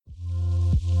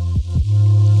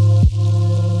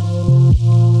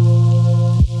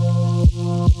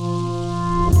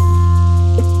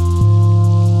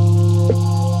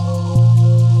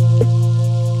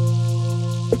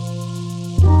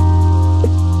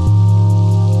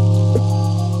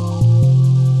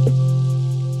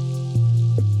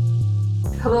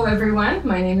everyone.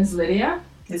 My name is Lydia.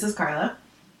 This is Carla.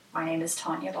 My name is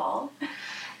Tanya Ball.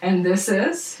 And this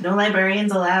is... No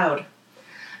Librarians Allowed.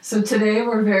 So today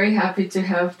we're very happy to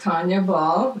have Tanya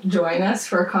Ball join us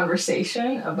for a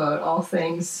conversation about all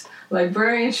things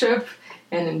librarianship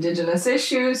and Indigenous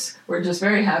issues. We're just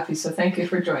very happy, so thank you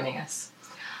for joining us.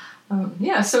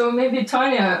 So maybe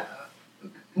Tanya,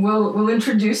 we'll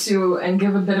introduce you and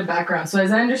give a bit of background. So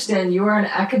as I understand, you are an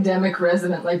academic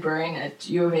resident librarian at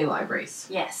U of A Libraries.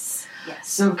 Yes.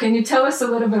 So can you tell us a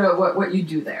little bit about what you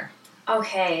do there?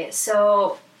 Okay,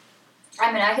 so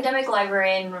I'm an academic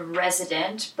librarian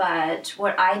resident, but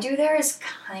what I do there is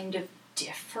kind of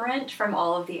different from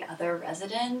all of the other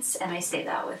residents, and I say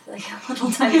that with like a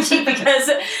little tongue in cheek because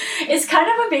it's kind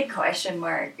of a big question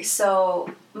mark.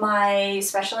 So my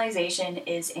specialization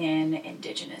is in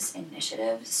Indigenous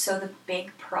initiatives. So the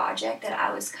big project that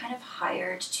I was kind of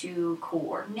hired to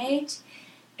coordinate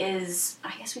is,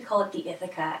 I guess we call it the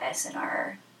Ithaca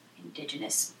SNR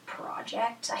Indigenous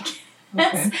Project, I guess.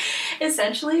 Okay.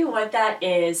 Essentially what that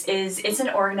is it's an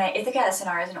Ithaca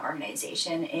SNR is an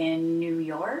organization in New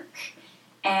York,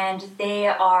 and they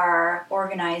are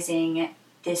organizing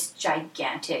this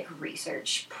gigantic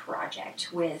research project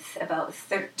with about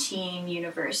 13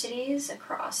 universities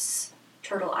across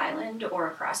Turtle Island or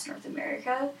across North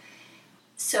America.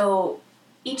 So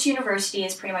each university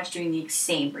is pretty much doing the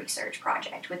same research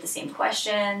project with the same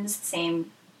questions, same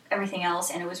everything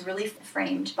else, and it was really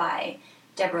framed by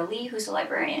Deborah Lee, who's a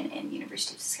librarian in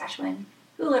University of Saskatchewan,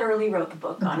 who literally wrote the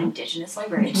book on Indigenous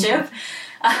librarianship.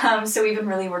 So we've been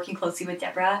really working closely with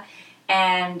Deborah.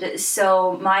 And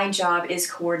so my job is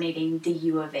coordinating the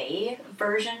U of A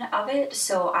version of it.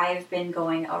 So I've been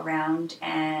going around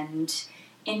and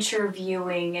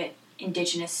interviewing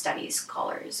Indigenous studies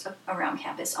scholars around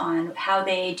campus on how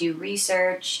they do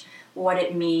research, what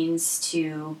it means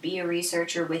to be a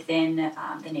researcher within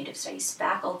the Native Studies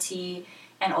faculty,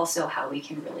 and also how we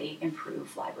can really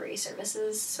improve library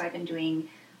services. So I've been doing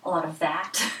a lot of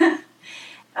that.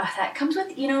 That comes with,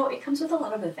 it comes with a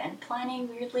lot of event planning,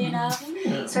 weirdly enough.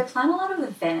 Yeah. So I plan a lot of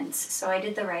events. So I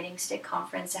did the Writing Stick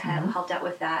Conference. I helped out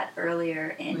with that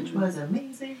earlier Which was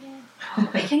amazing.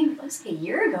 it was like a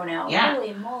year ago now. Yeah.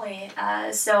 Holy moly.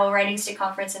 So Writing Stick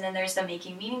Conference, and then there's the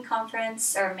Making Meaning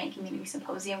Conference, or Making Meaning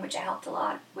Symposium, which I helped a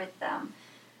lot with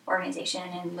organization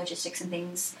and logistics and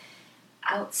things.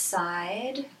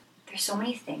 Outside, there's so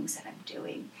many things that I'm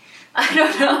doing. I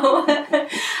don't know.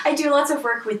 I do lots of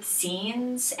work with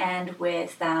zines and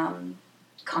with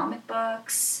comic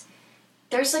books.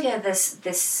 There's like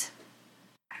this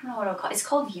I don't know what I'll call it. It's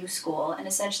called U School, and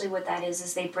essentially what that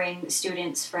is they bring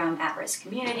students from at-risk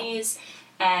communities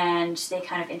and they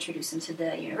kind of introduce them to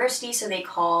the university. So they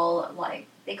call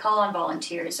on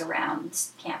volunteers around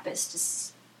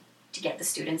campus to get the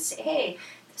students to say, hey,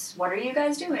 what are you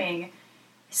guys doing?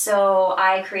 So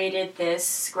I created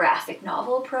this graphic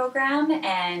novel program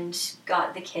and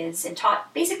got the kids and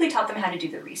taught them how to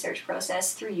do the research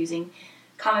process through using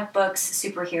comic books,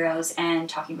 superheroes, and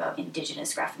talking about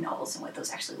Indigenous graphic novels and what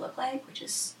those actually look like, which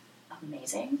is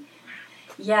amazing.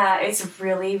 Yeah, it's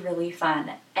really, really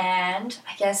fun. And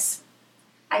I guess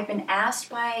I've been asked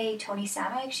by Tony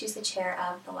Samek, she's the chair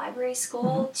of the library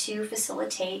school, to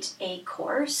facilitate a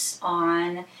course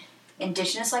on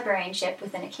Indigenous librarianship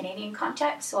within a Canadian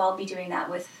context. So I'll be doing that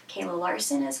with Kayla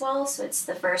Larson as well. So it's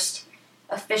the first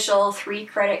official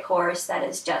 3-credit course that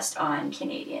is just on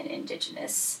Canadian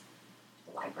Indigenous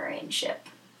librarianship.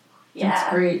 Yeah. That's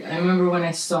great. I remember when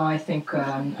I saw,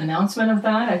 an announcement of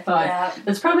that, I thought,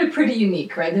 that's probably pretty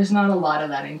unique, right? There's not a lot of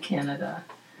that in Canada.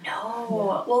 No.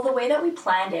 Yeah. Well, the way that we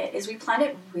planned it is we planned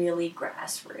it really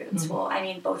grassroots. Well, I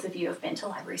mean, both of you have been to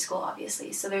library school,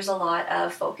 obviously, so there's a lot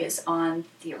of focus on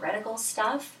theoretical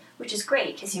stuff, which is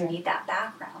great because you need that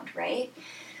background, right?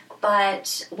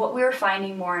 But what we were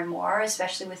finding more and more,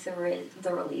 especially with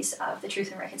the release of the Truth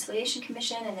and Reconciliation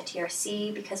Commission and the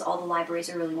TRC, because all the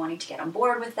libraries are really wanting to get on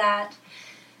board with that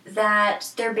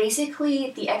they're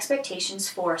basically, the expectations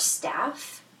for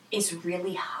staff is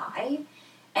really high,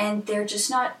 and they're just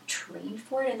not trained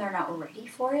for it and they're not ready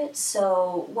for it.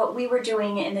 So what we were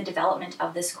doing in the development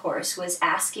of this course was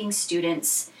asking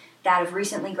students that have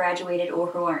recently graduated or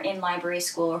who are in library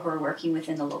school or who are working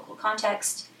within the local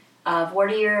context of what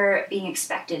are you being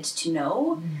expected to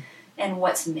know and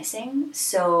what's missing.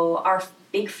 So our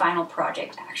big final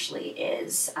project actually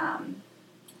is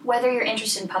whether you're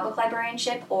interested in public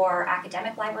librarianship or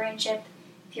academic librarianship.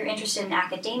 If you're interested in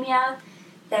academia,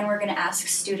 then we're going to ask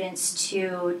students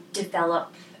to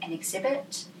develop an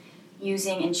exhibit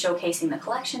using and showcasing the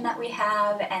collection that we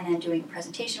have and then doing a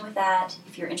presentation with that.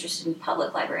 If you're interested in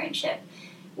public librarianship,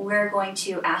 we're going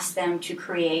to ask them to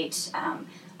create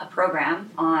a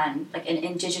program on, like an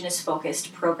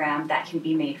Indigenous-focused program that can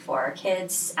be made for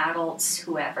kids, adults,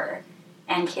 whoever.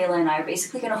 And Kayla and I are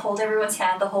basically going to hold everyone's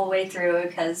hand the whole way through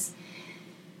because,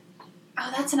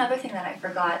 that's another thing that I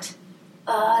forgot.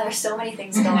 There's so many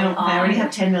things going on. I already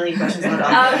have 10 million questions about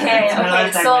all Okay,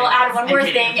 so I'll add one more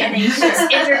thing and then you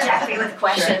just interject me with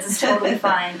questions. It's totally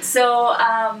fine. So,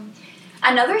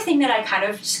 another thing that I kind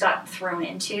of just got thrown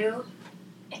into,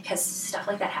 because stuff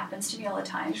like that happens to me all the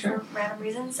time for random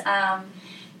reasons,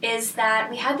 is that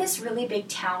we had this really big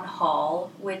town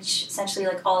hall, which essentially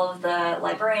like all of the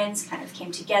librarians kind of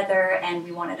came together and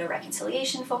we wanted a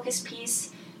reconciliation focused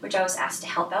piece, which I was asked to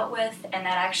help out with, and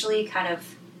that actually kind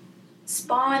of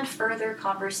spawned further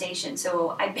conversation.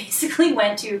 So I basically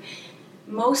went to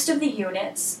most of the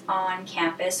units on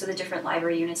campus, so the different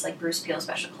library units like Bruce Peel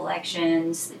Special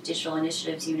Collections, the Digital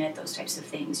Initiatives Unit, those types of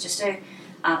things, just to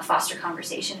foster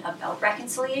conversation about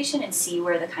reconciliation and see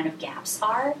where the kind of gaps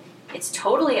are. It's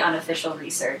totally unofficial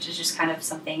research. It's just kind of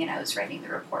something, and I was writing the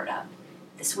report up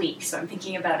this week, so I'm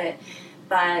thinking about it.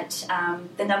 But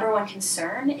the number one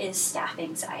concern is staff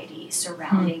anxiety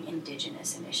surrounding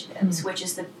Indigenous initiatives, which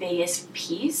is the biggest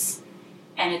piece,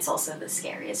 and it's also the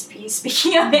scariest piece,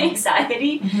 speaking of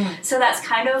anxiety. So that's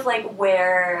kind of like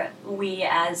where we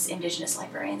as Indigenous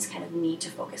librarians kind of need to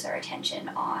focus our attention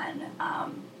on,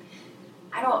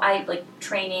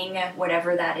 training,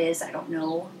 whatever that is, I don't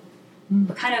know,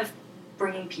 but kind of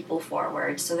bringing people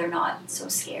forward so they're not so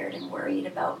scared and worried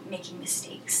about making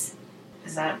mistakes.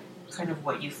 Is that kind of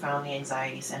what you found the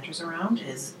anxiety centers around,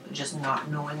 is just not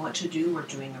knowing what to do or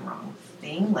doing the wrong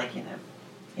thing, like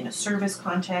in a service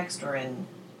context or in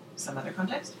some other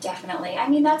context? Definitely. I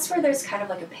mean, that's where there's kind of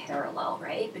like a parallel,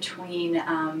 right, between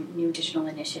new digital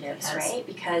initiatives, right?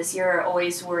 Because you're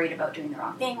always worried about doing the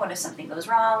wrong thing. What if something goes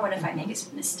wrong? What if I make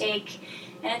a mistake?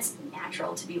 And it's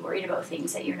natural to be worried about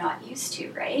things that you're not used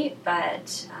to, right?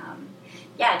 But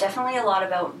definitely a lot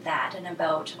about that, and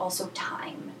about also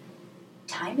time.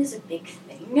 Time is a big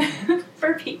thing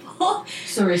for people.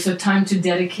 So time to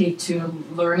dedicate to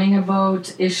learning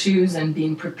about issues and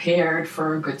being prepared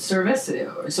for a good service.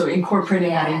 So incorporating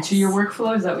that into your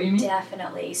workflow, is that what you mean?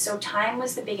 Definitely. So time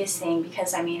was the biggest thing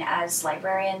because, I mean, as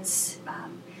librarians,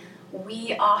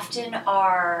 we often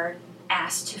are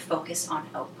asked to focus on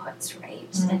outputs, right,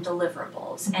 and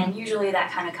deliverables. And usually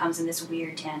that kind of comes in this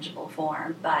weird tangible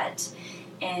form, but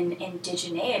in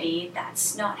indigeneity,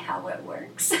 that's not how it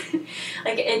works.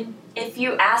 If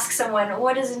you ask someone,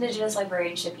 what does Indigenous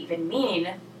librarianship even mean?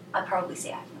 I'd probably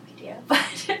say I have no idea.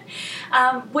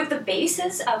 But what the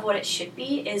basis of what it should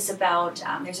be is about,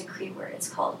 there's a Cree word, it's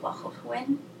called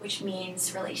wahotwin, which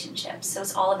means relationships. So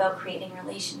it's all about creating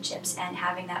relationships and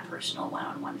having that personal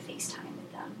one-on-one FaceTime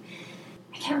with them.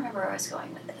 I can't remember where I was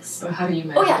going with this. So how do you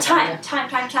measure time.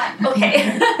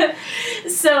 Okay.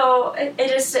 So it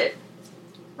just...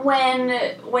 When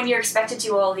you're expected to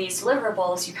do all these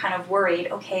deliverables, you're kind of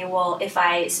worried, okay, well, if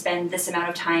I spend this amount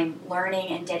of time learning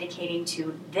and dedicating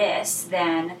to this,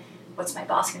 then what's my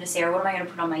boss going to say, or what am I going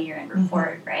to put on my year-end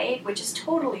report, right? Which is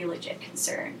totally a legit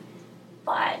concern.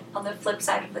 But on the flip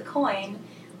side of the coin,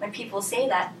 when people say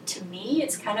that, to me,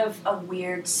 it's kind of a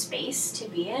weird space to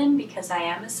be in because I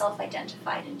am a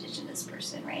self-identified Indigenous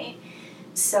person, right?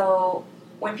 So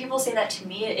when people say that to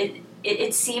me,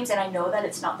 it seems, and I know that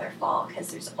it's not their fault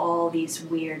because there's all these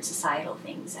weird societal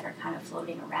things that are kind of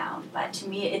floating around, but to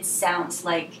me it sounds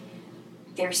like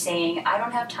they're saying, I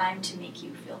don't have time to make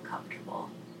you feel comfortable,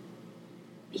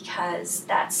 because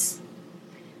that's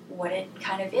what it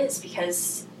kind of is.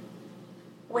 Because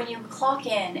when you clock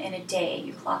in a day,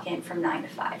 you clock in from 9 to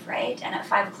 5, right? And at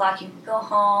 5 o'clock you can go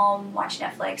home, watch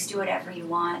Netflix, do whatever you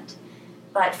want.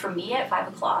 But for me, at 5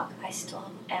 o'clock, I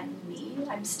still am me.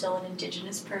 I'm still an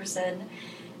Indigenous person.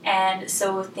 And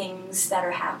so things that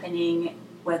are happening,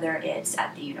 whether it's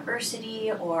at the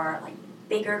university or like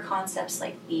bigger concepts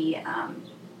like the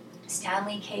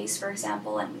Stanley case, for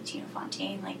example, and with Tina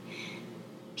Fontaine, like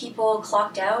people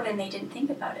clocked out and they didn't think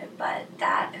about it, but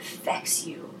that affects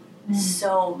you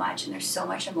so much, and there's so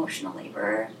much emotional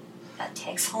labor that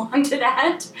tags along to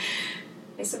that.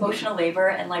 This emotional labor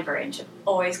and librarianship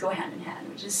always go hand in hand,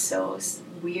 which is so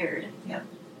weird. Yep.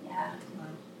 Yeah.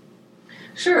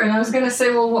 Sure, and I was going to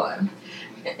say, well,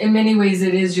 in many ways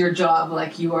it is your job.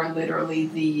 Like, you are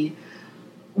literally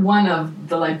one of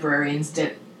the librarians.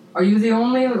 Are you the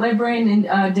only librarian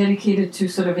dedicated to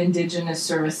sort of Indigenous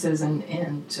services and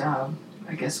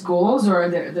I guess goals, or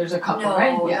there's a couple,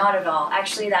 right? No, not at all.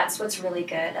 Actually, that's what's really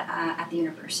good at the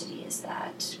university is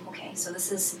that, okay, so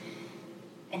this is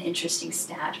an interesting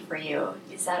stat for you,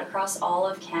 is that across all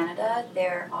of Canada,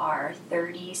 there are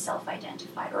 30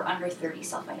 self-identified or under 30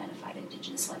 self-identified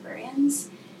Indigenous librarians.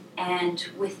 And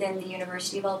within the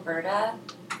University of Alberta,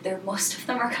 most of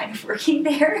them are kind of working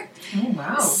there. Oh,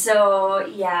 wow. So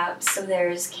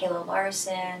there's Kayla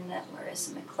Larson,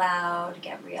 Larissa McLeod,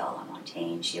 Gabrielle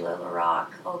Lamontagne, Sheila LaRock.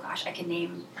 Oh gosh, I can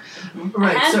name a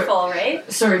handful, right?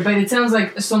 Sorry, but it sounds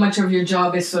like so much of your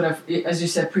job is sort of, as you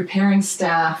said, preparing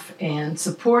staff and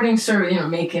supporting,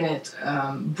 making it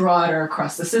broader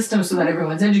across the system so that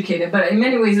everyone's educated. But in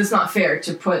many ways, it's not fair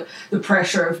to put the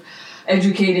pressure of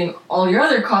educating all your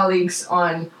other colleagues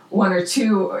on one or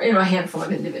two, a handful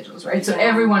of individuals, right? So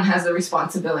everyone has a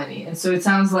responsibility. And so it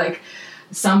sounds like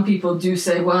some people do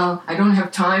say, well, I don't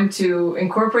have time to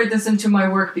incorporate this into my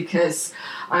work because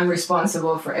I'm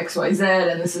responsible for X, Y, Z,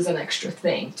 and this is an extra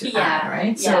thing to add,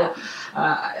 right? Yeah. So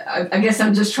I guess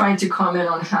I'm just trying to comment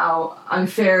on how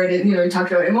unfair it is. You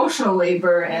talked about emotional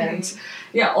labor and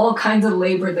all kinds of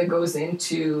labor that goes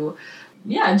into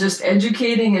just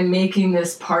educating and making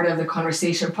this part of the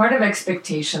conversation, part of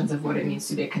expectations of what it means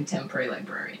to be a contemporary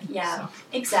librarian. Yeah,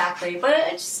 exactly.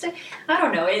 But I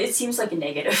don't know, it seems like a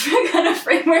negative kind of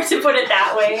framework to put it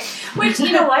that way. Which,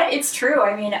 you know what, it's true.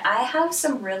 I mean, I have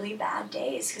some really bad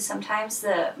days because sometimes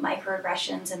the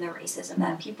microaggressions and the racism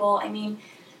that people,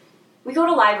 we go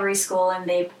to library school and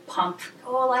they pump,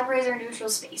 libraries are neutral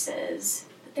spaces.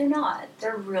 They're not.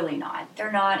 They're really not. They're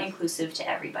not inclusive to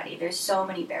everybody. There's so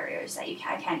many barriers that I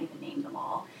can't even name them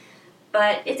all.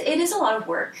 But it is a lot of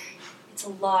work. It's a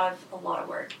lot of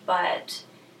work. But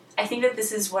I think that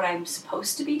this is what I'm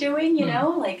supposed to be doing,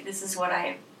 Like, this is what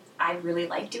I really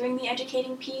like doing, the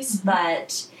educating piece. Mm-hmm.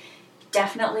 But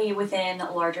definitely within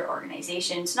larger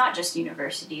organizations, not just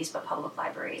universities, but public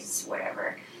libraries,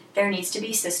 whatever, there needs to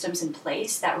be systems in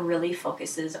place that really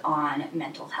focuses on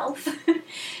mental health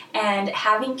and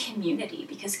having community,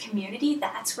 because community,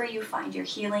 that's where you find your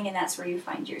healing and that's where you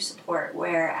find your support.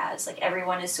 Whereas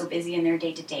everyone is so busy in their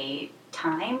day-to-day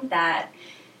time that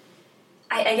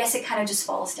I guess it kind of just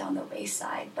falls down the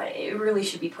wayside, but it really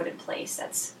should be put in place.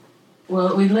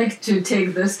 Well, we'd like to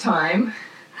take this time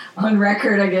on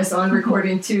record, I guess, on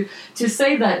recording to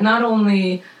say that not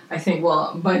only I think,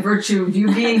 by virtue of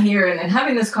you being here and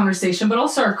having this conversation, but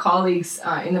also our colleagues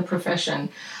in the profession,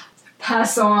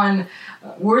 pass on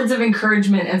words of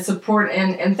encouragement and support,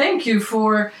 and thank you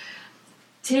for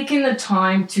taking the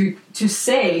time to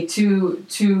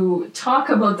talk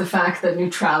about the fact that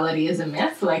neutrality is a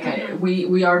myth.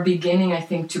 We are beginning, I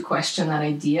think, to question that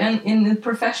idea in the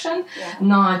profession,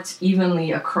 not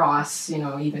evenly across,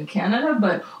 even Canada,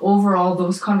 but overall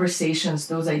those conversations,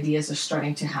 those ideas are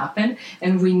starting to happen,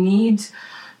 and we need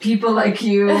people like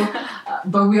you,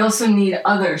 but we also need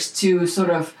others to sort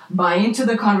of buy into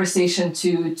the conversation,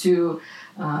 to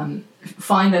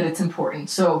find that it's important.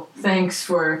 So thanks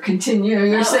for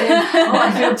continuing. You're saying,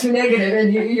 I feel too negative,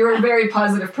 and you're a very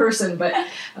positive person, but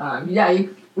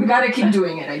we got to keep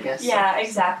doing it, I guess. Yeah,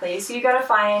 exactly. So you got to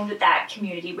find that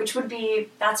community,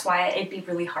 that's why it'd be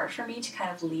really hard for me to kind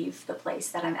of leave the place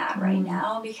that I'm at right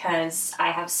now, because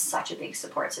I have such a big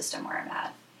support system where I'm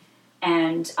at.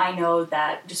 And I know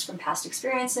that just from past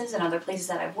experiences and other places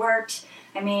that I've worked,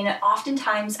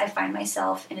 oftentimes I find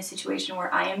myself in a situation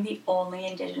where I am the only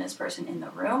Indigenous person in the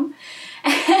room.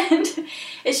 And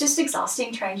it's just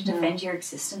exhausting trying to defend your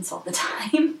existence all the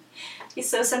time.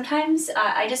 So sometimes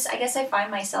I guess I find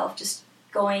myself just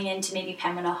going into maybe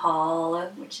Pembina Hall,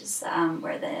 which is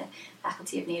where the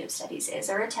Faculty of Native Studies is,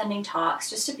 or attending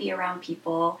talks just to be around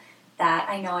people that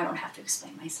I know I don't have to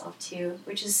explain myself to,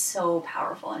 which is so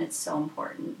powerful and it's so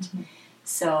important. Mm-hmm.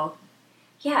 So,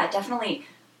 definitely,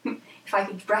 if I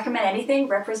could recommend anything,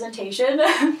 representation.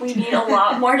 We need a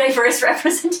lot more diverse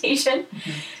representation,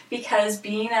 because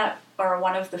being that, or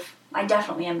I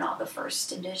definitely am not the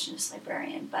first Indigenous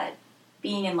librarian, but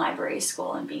being in library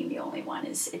school and being the only one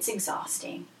it's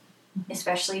exhausting,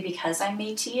 especially because I'm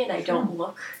Métis and I don't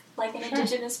look like an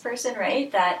Indigenous person,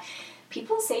 right? That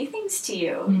people say things to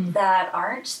you that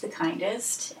aren't the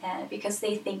kindest, because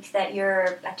they think that you're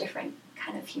a different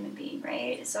kind of human being,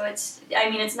 right? So it's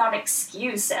not an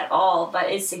excuse at all, but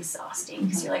it's exhausting,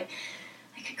 because you're like,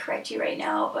 I could correct you right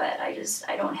now, but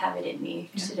I don't have it in me.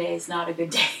 Yeah. Today is not a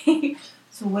good day.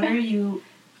 So what are you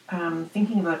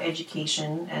thinking about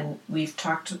education? And we've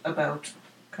talked about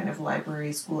kind of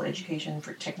library school education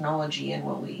for technology and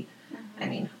what we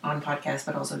on podcasts,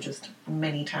 but also just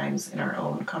many times in our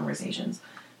own conversations,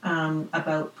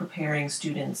 about preparing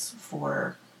students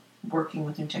for working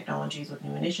with new technologies, with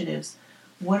new initiatives.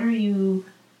 What are you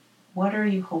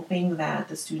hoping that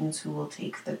the students who will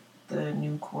take the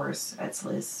new course at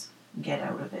SLIS get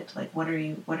out of it? What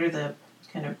are the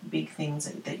kind of big things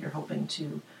that you're hoping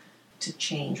to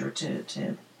change or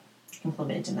to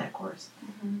implement in that course?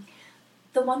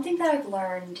 The one thing that I've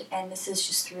learned, and this is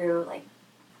just through like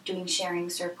doing sharing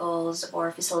circles or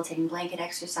facilitating blanket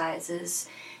exercises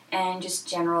and just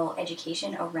general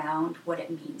education around what it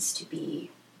means to be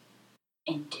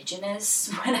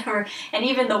Indigenous, whatever. And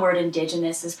even the word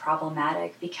Indigenous is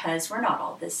problematic because we're not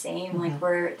all the same. Like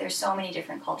there's so many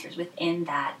different cultures within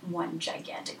that one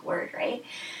gigantic word, right?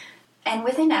 And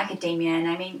within academia, and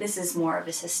I mean, this is more of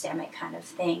a systemic kind of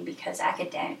thing because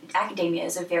academia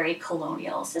is a very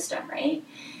colonial system, right?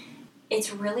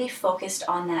 It's really focused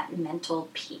on that mental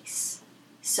piece.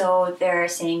 So they're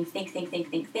saying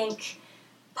think,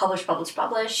 publish,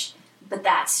 but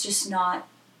that's just not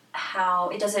how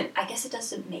it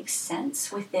doesn't make sense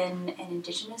within an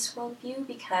Indigenous worldview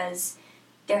because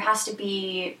there has to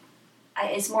be,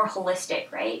 it's more holistic,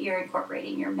 right? You're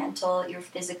incorporating your mental, your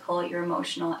physical, your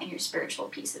emotional, and your spiritual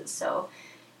pieces. So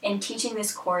in teaching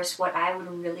this course, what I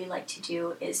would really like to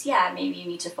do is, maybe you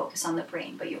need to focus on the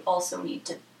brain, but you also need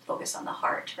to focus on the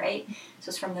heart, right? So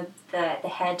it's from the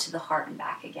head to the heart and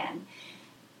back again.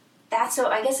 So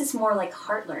I guess it's more like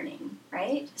heart learning,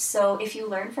 right? So if you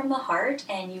learn from the heart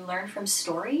and you learn from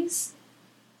stories,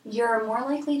 you're more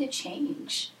likely to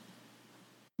change.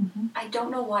 Mm-hmm. I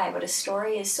don't know why, but a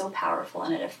story is so powerful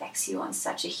and it affects you on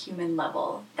such a human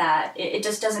level that it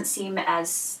just doesn't seem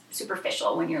as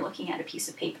superficial when you're looking at a piece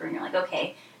of paper and you're like,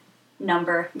 okay,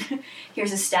 number,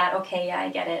 here's a stat, okay, yeah, I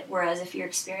get it. Whereas if you're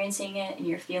experiencing it and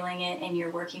you're feeling it and you're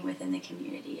working within the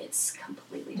community, it's a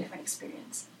completely different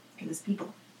experience. It is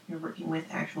people. You're working with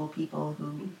actual people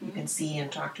who you can see and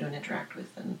talk to and interact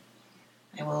with. And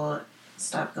I will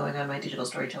stop going on my digital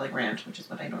storytelling rant, which is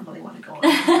what I normally want to go on.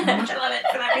 How much I love it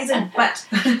for that reason. But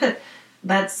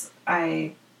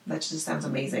that just sounds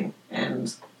amazing.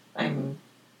 And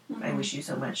I wish you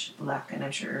so much luck. And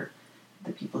I'm sure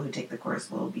the people who take the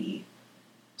course will be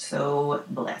so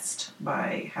blessed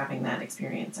by having that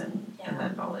experience and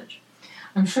that knowledge.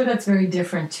 I'm sure that's very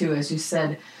different too, as you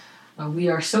said. We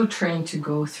are so trained to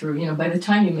go through, by the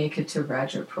time you make it to a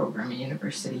graduate program at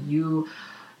university, you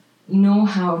know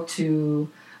how to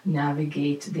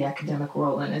navigate the academic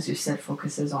world, and as you said,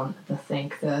 focuses on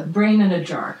the brain in a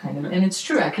jar kind of. And it's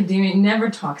true, academia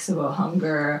never talks about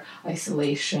hunger,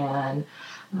 isolation,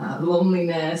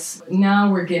 loneliness.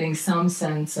 Now we're getting some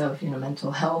sense of,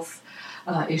 mental health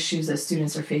issues that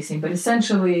students are facing, but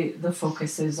essentially the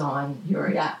focus is on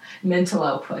your mental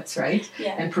outputs, right?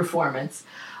 Yeah. And performance.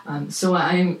 So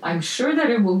I'm sure that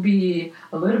it will be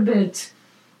a little bit,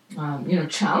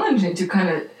 challenging to kind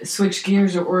of switch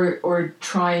gears or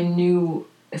try a new,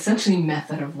 essentially,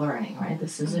 method of learning, right?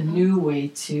 This is a new way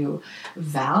to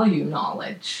value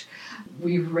knowledge.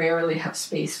 We rarely have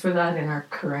space for that in our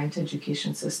current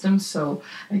education system. So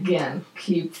again,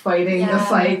 keep fighting the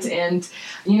fight. And,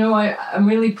 I'm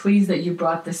really pleased that you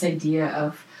brought this idea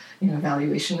of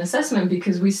evaluation assessment,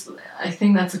 because I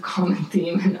think that's a common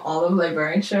theme in all of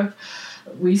librarianship.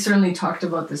 We certainly talked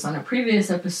about this on a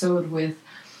previous episode with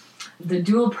the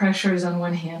dual pressures on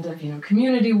one hand of,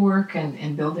 community work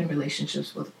and building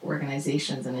relationships with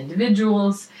organizations and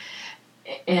individuals,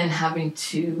 and having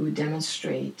to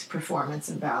demonstrate performance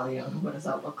and value, and what does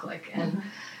that look like? And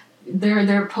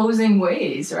they're opposing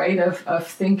ways, right, of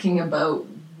thinking about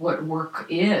what work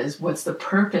is, what's the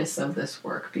purpose of this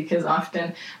work, because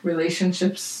often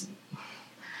relationships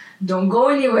don't go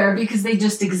anywhere because they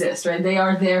just exist, right? They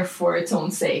are there for its own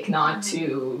sake, not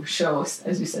to show,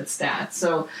 as you said, stats.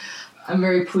 So I'm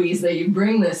very pleased that you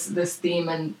bring this theme,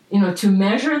 and to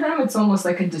measure them, it's almost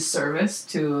like a disservice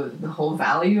to the whole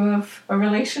value of a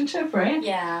relationship, right?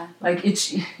 Yeah. Like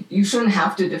you shouldn't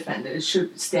have to defend it; it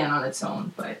should stand on its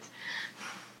own. But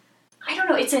I don't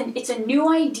know. It's a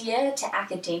new idea to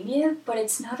academia, but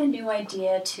it's not a new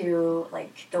idea to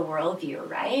like the worldview,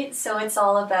 right? So it's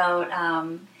all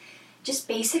about just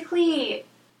basically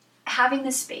having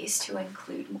the space to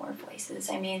include more voices.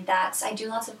 I mean, I do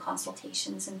lots of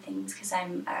consultations and things because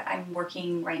I'm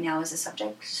working right now as a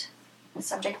subject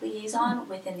liaison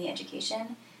within the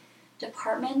education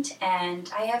department,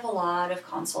 and I have a lot of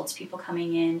consults, people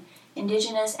coming in,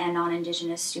 Indigenous and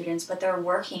non-Indigenous students, but they're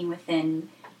working within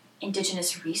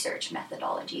Indigenous research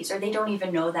methodologies, or they don't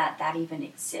even know that even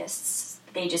exists.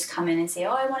 They just come in and say,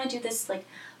 I want to do this like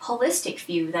holistic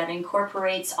view that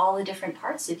incorporates all the different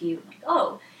parts of you.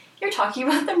 Like, you're talking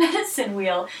about the medicine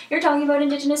wheel. You're talking about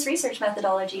Indigenous research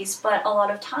methodologies. But a lot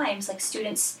of times, like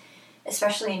students,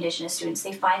 especially Indigenous students,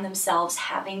 they find themselves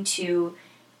having to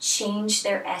change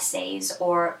their essays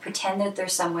or pretend that they're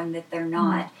someone that they're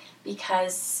not.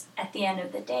 Because at the end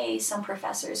of the day, some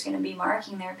professor is going to be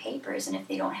marking their papers, and if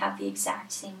they don't have the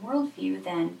exact same worldview,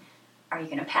 then are you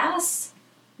going to pass?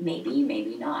 maybe,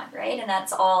 maybe not, right? And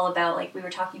that's all about, like we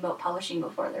were talking about publishing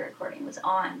before the recording was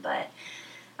on, but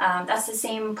that's the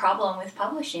same problem with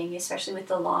publishing, especially with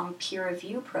the long peer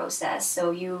review process.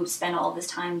 So you spend all this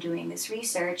time doing this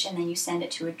research and then you send it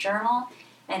to a journal.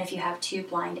 And if you have two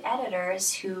blind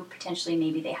editors who potentially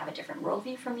maybe they have a different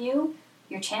worldview from you,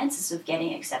 your chances of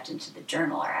getting accepted into the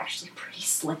journal are actually pretty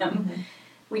slim. Mm-hmm.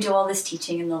 We do all this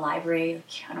teaching in the library.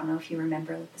 Like, I don't know if you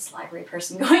remember this library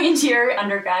person going into your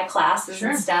undergrad classes Sure.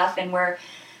 and stuff, and we're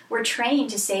trained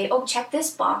to say, oh, check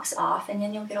this box off, and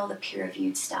then you'll get all the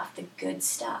peer-reviewed stuff, the good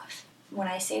stuff. When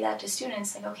I say that to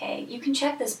students, like, okay, you can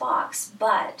check this box,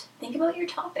 but think about your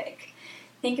topic.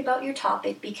 Think about your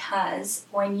topic, because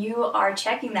when you are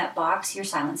checking that box, you're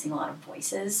silencing a lot of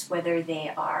voices, whether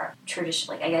they are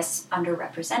traditional, like I guess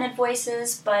underrepresented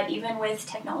voices, but even with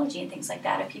technology and things like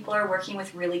that, if people are working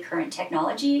with really current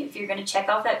technology, if you're going to check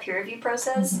off that peer review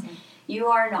process, mm-hmm. you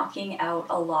are knocking out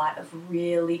a lot of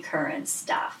really current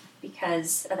stuff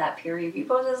because of that peer review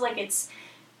process. Like it's,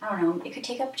 I don't know, it could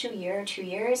take up to a year or 2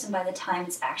 years, and by the time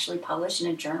it's actually published in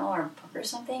a journal or a book or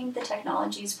something, the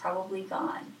technology's probably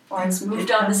gone. Or it's moved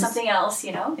on to something else,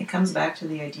 you know? It comes back to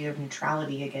the idea of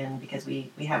neutrality again, because we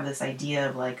have this idea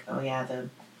of like, oh yeah, the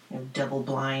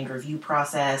double-blind review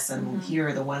process, and mm-hmm. here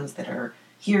are the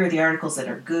articles that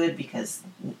are good because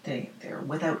they're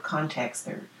without context,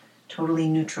 they're totally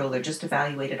neutral, they're just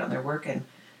evaluated on their work. And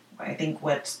I think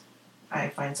what I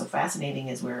find so fascinating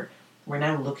is we're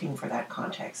now looking for that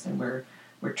context, and we're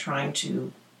trying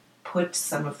to put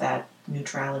some of that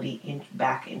neutrality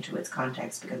back into its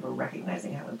context, because we're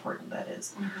recognizing how important that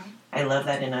is. Mm-hmm. I love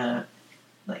that in an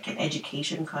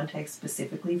education context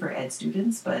specifically for ed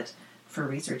students, but for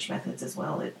research methods as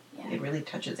well. It really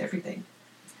touches everything.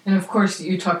 And of course,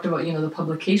 you talked about the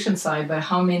publication side, but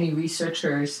how many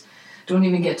researchers don't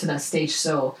even get to that stage,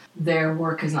 so their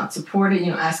work is not supported,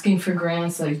 asking for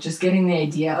grants, like just getting the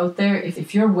idea out there.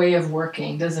 If your way of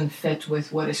working doesn't fit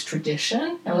with what is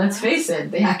tradition, and let's face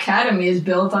it, the academy is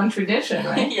built on tradition,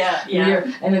 right? yeah.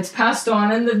 And it's passed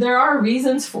on, and there are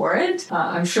reasons for it.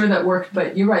 I'm sure that worked,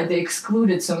 but you're right, they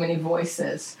excluded so many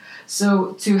voices.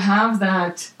 So to have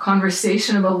that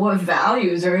conversation about what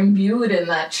values are imbued in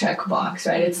that checkbox,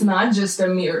 right? It's not just a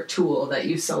mere tool that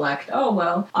you select, oh,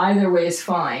 well, either way is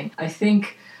fine. I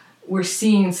think we're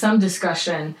seeing some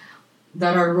discussion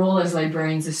that our role as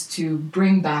librarians is to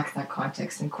bring back that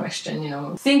context in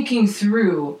question, thinking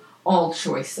through all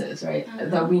choices, right, mm-hmm.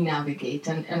 that we navigate,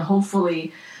 and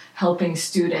hopefully helping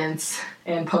students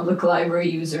and public library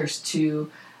users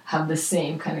to have the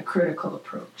same kind of critical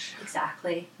approach.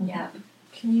 Exactly, yeah.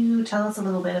 Can you tell us a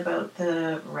little bit about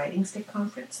the Writing Stick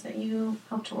Conference that you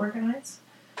helped to organize?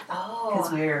 Oh.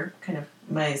 Because we're kind of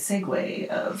my segue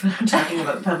of talking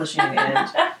about publishing and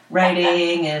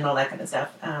writing and all that kind of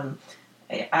stuff.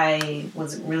 I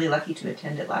was really lucky to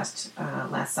attend it last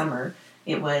summer.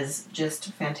 It was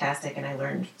just fantastic, and I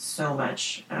learned so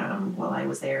much while I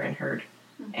was there, and heard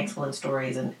mm-hmm. excellent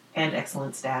stories and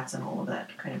excellent stats and all of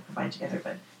that kind of combined together.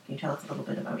 But can you tell us a little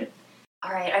bit about it?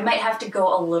 All right, I might have to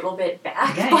go a little bit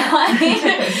back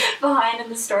behind in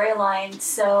the storyline.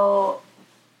 So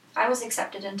I was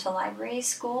accepted into library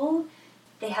school.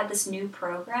 They had this new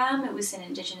program. It was an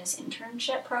Indigenous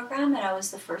internship program, and I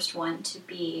was the first one to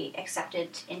be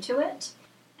accepted into it.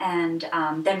 And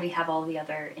then we have all the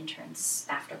other interns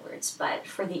afterwards. But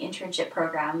for the internship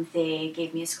program, they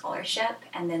gave me a scholarship,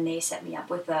 and then they set me up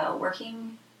with a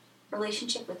working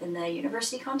relationship within the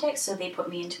university context. So they put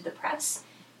me into the press,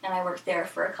 and I worked there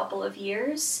for a couple of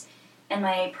years. And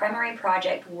my primary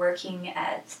project working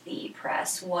at the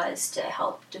press was to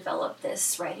help develop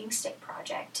this Writing Stick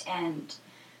project. And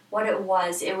what it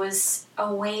was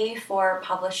a way for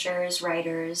publishers,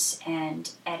 writers, and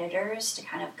editors to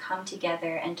kind of come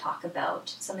together and talk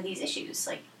about some of these issues.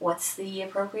 Like, what's the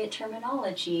appropriate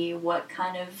terminology? What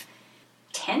kind of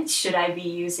tense should I be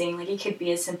using? Like, it could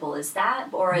be as simple as that,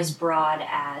 or as broad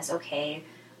as, okay,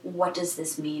 what does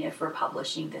this mean if we're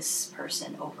publishing this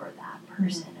person over that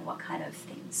person, mm-hmm. and what kind of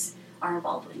things are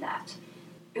involved with that?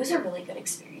 It was a really good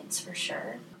experience for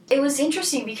sure. It was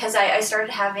interesting because I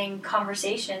started having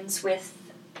conversations with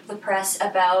the press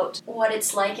about what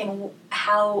it's like and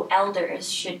how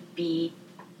elders should be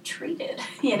treated,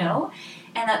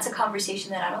 And that's a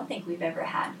conversation that I don't think we've ever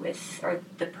had with, or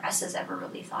the press has ever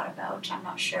really thought about. I'm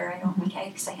not sure. I don't think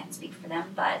because I can't speak for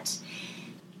them, but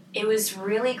it was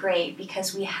really great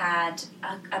because we had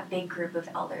a big group of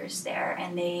elders there,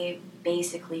 and they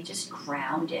basically just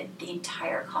grounded the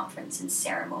entire conference in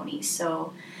ceremony.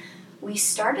 So we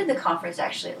started the conference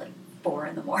actually at 4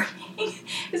 a.m. It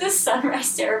was a sunrise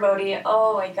ceremony.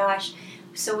 Oh my gosh.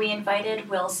 So we invited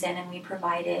Wilson, and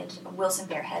Wilson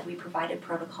Bearhead, we provided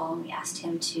protocol, and we asked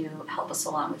him to help us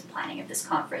along with planning of this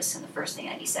conference. And the first thing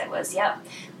that he said was, yep,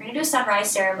 we're going to do a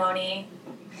sunrise ceremony.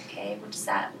 Okay, what is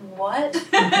that? What?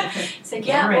 He's like,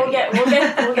 yeah, we'll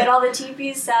get all the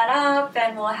teepees set up,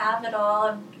 and we'll have it all.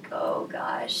 I'm like, oh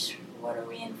gosh, what are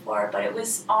we in for? But it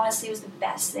was the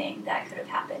best thing that could have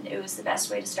happened. It was the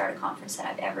best way to start a conference that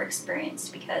I've ever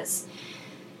experienced, because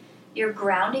you're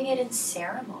grounding it in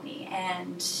ceremony.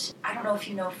 And I don't know if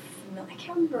you know, I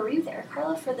can't remember, were you there,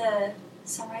 Carla, for the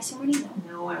sunrise ceremony?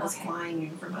 No, I was flying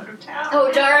in from out of town.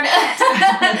 Oh, darn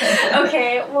it.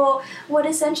 Okay, well, what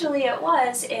essentially it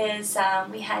was is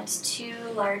we had 2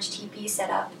 large teepees set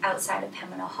up outside of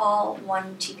Pembina Hall.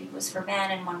 One teepee was for men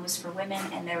and one was for women,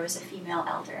 and there was a female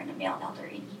elder and a male elder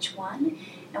in each one.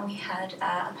 And we had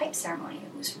a pipe ceremony.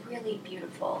 It was really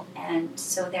beautiful. And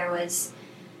so there was,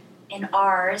 in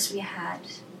ours, we had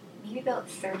maybe about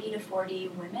 30 to 40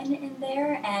 women in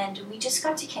there, and we just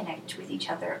got to connect with each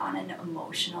other on an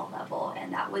emotional level,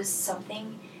 and that was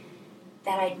something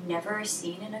that I'd never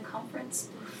seen in a conference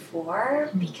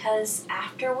before, because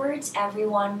afterwards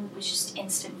everyone was just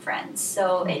instant friends.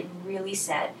 So it really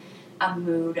set a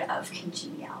mood of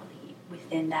congeniality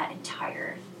within that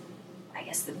entire, I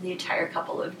guess, the entire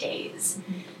couple of days.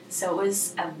 So it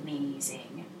was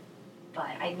amazing.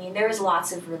 But, I mean, there was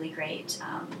lots of really great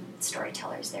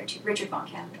storytellers there, too. Richard Von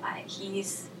Kemp,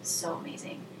 he's so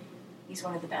amazing. He's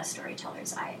one of the best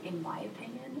storytellers, in my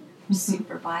opinion. I'm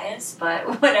super biased,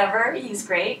 but whatever, he's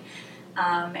great.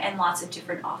 And lots of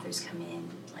different authors come in,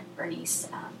 like Bernice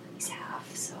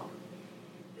Half, so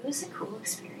it was a cool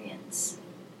experience.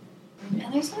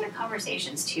 And there's other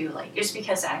conversations, too, like, just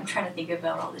because I'm trying to think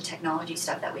about all the technology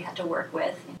stuff that we had to work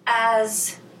with.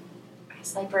 As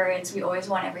librarians, we always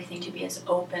want everything to be as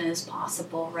open as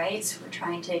possible, right? So we're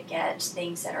trying to get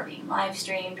things that are being live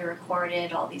streamed or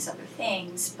recorded, all these other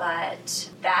things,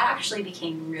 but that actually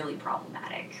became really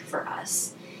problematic for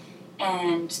us.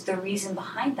 And the reason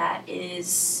behind that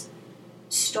is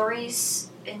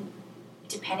stories, and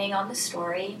depending on the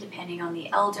story, depending on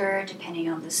the elder, depending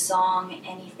on the song,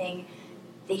 anything,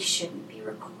 they shouldn't be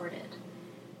recorded.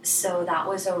 So that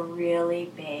was a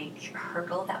really big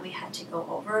hurdle that we had to go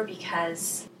over,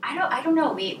 because I don't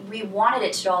know, we wanted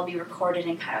it to all be recorded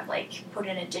and kind of like put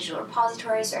in a digital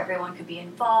repository so everyone could be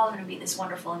involved and it would be this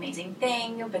wonderful, amazing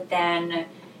thing, but then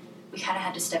we kind of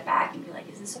had to step back and be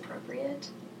like, is this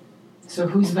appropriate? So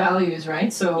whose values,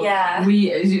 right? So yeah.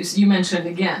 We, as you mentioned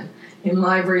again, in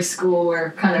library school, we're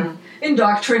kind of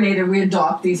indoctrinated. We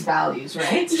adopt these values,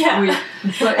 right? Yeah.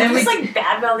 It's like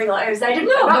bad mouthing lives. I'm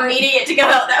not meaning it to go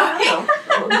out that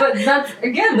way. But that's,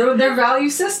 again, they're value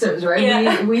systems, right?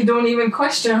 Yeah. We don't even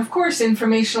question. Of course,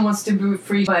 information wants to be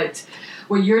free, but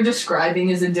what you're describing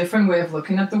is a different way of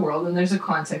looking at the world, and there's a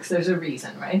context, there's a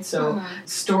reason, right? So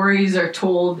stories are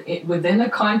told within a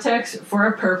context for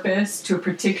a purpose to a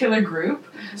particular group.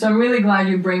 So I'm really glad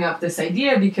you bring up this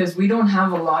idea, because we don't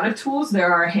have a lot of tools.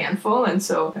 There are a handful, and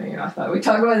so I thought we'd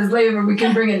talk about this later, but we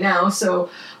can bring it now. So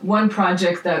one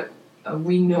project that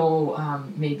we know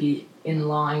maybe in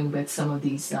line with some of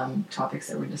these topics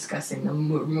that we're discussing, the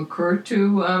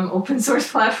Mukurtu open source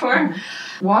platform,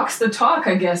 walks the talk,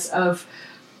 I guess, of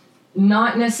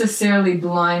not necessarily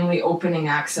blindly opening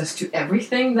access to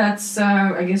everything that's,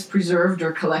 I guess, preserved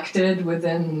or collected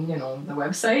within, the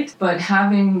website, but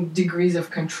having degrees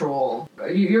of control.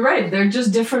 You're right, they're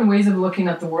just different ways of looking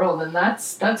at the world, and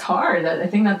that's hard. I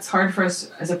think that's hard for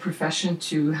us as a profession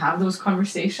to have those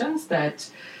conversations that,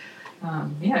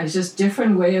 it's just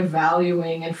different way of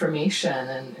valuing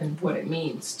information and what it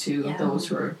means to those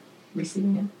who are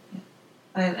receiving it.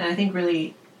 Yeah. And I think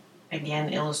really,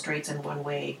 again, illustrates in one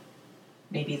way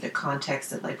maybe the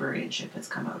context that librarianship has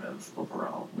come out of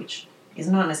overall, which is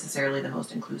not necessarily the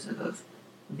most inclusive of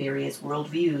various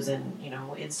worldviews, and,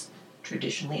 it's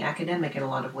traditionally academic in a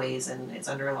lot of ways, and it's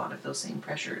under a lot of those same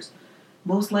pressures.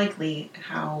 Most likely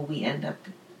how we end up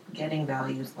getting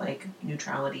values like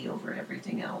neutrality over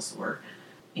everything else, or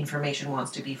information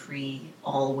wants to be free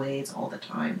always, all the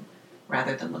time,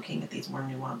 rather than looking at these more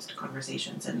nuanced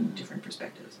conversations and different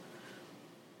perspectives.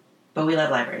 But we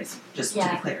love libraries, just to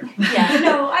be clear.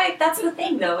 That's the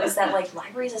thing, though, is that, like,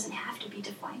 libraries doesn't have to be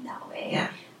defined that way. Yeah.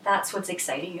 That's what's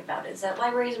exciting about it, is that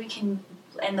libraries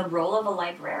and the role of a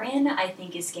librarian, I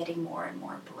think, is getting more and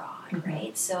more broad,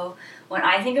 right? So when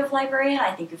I think of librarian,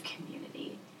 I think of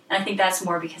community. And I think that's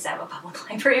more because I have a public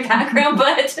library background,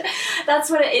 but that's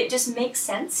what it just makes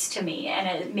sense to me.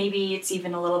 And maybe it's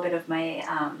even a little bit of my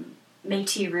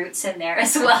Métis roots in there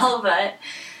as well, but...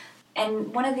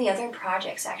 And one of the other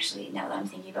projects, actually, now that I'm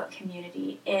thinking about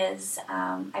community, is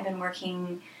I've been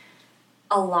working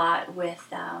a lot with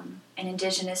an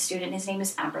Indigenous student. His name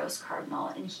is Ambrose Cardinal,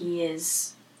 and he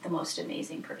is the most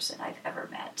amazing person I've ever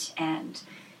met. And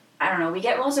I don't know, we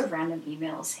get lots of random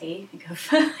emails, hey,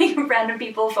 of random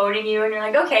people phoning you, and you're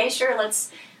like, okay, sure,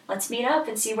 let's meet up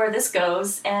and see where this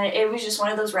goes. And it was just one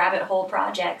of those rabbit hole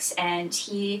projects, and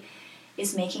he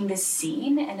is making this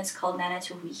zine, and it's called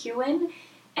Nanatuwihiwin,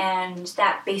 and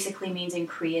that basically means in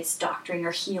Cree it's doctoring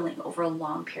or healing over a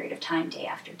long period of time, day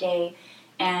after day.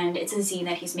 And it's a zine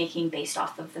that he's making based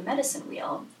off of the medicine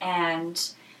wheel. And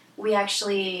we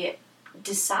actually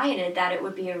decided that it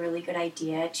would be a really good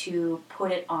idea to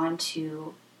put it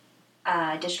onto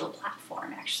a digital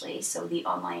platform, actually. So the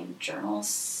online journal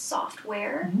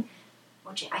software,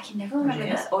 I can never remember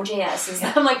that.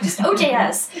 OJS. I'm like, just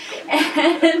OJS.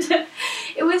 And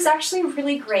it was actually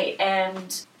really great.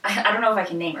 And I don't know if I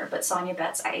can name her, but Sonia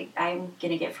Betts, I'm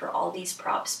going to give her all these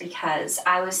props, because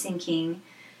I was thinking...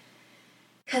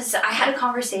 Because I had a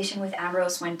conversation with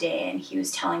Ambrose one day, and he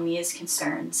was telling me his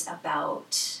concerns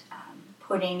about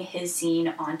putting his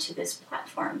zine onto this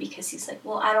platform, because he's like,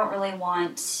 well, I don't really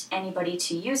want anybody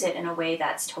to use it in a way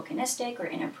that's tokenistic or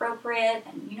inappropriate.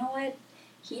 And you know what?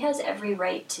 He has every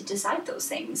right to decide those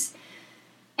things.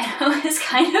 And I was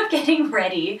kind of getting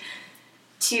ready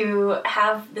to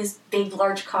have this big,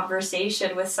 large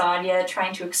conversation with Sonia,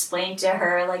 trying to explain to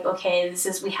her, like, okay,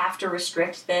 we have to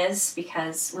restrict this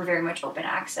because we're very much open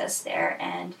access there.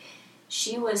 And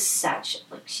she is such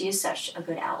a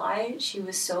good ally. She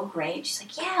was so great. She's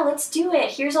like, yeah, let's do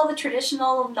it. Here's all the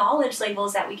traditional knowledge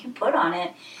labels that we can put on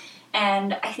it.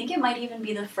 And I think it might even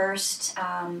be the first,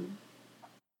 I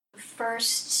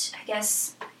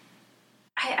guess,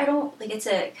 I don't, like,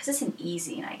 because it's an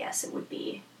e-zine, I guess it would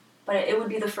be. But it would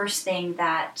be the first thing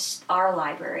that our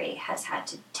library has had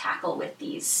to tackle with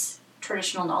these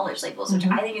traditional knowledge labels, which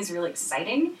I think is really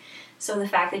exciting. So the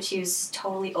fact that she's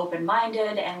totally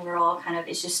open-minded, and we're all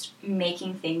it's just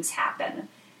making things happen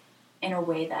in a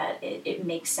way that it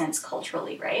makes sense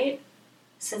culturally, right?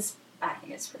 So I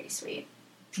think it's pretty sweet.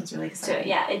 That's really exciting. So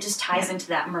yeah, it just ties into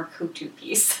that Merkutu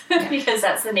piece, because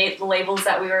that's the labels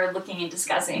that we were looking and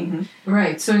discussing.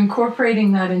 Right, so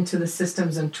incorporating that into the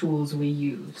systems and tools we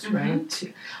use, right?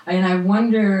 And I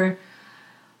wonder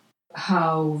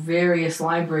how various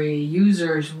library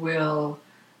users will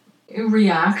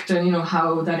react, and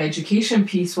how that education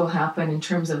piece will happen in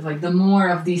terms of, like, the more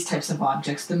of these types of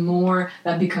objects, the more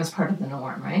that becomes part of the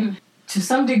norm, right? To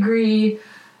some degree,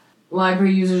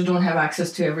 library users don't have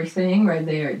access to everything, right?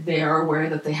 They are aware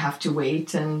that they have to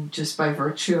wait, and just by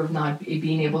virtue of not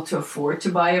being able to afford to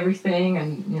buy everything,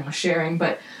 and sharing.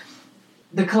 But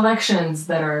the collections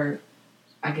that are,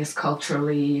 I guess,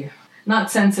 culturally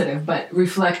not sensitive, but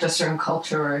reflect a certain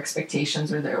culture or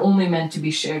expectations, or they're only meant to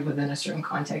be shared within a certain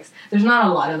context. There's not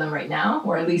a lot of them right now,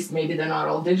 or at least maybe they're not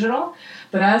all digital.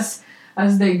 But as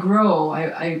they grow,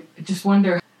 I just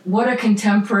wonder what a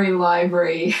contemporary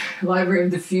library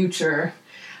of the future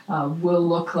will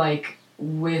look like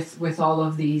with all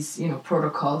of these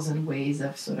protocols and ways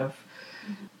of sort of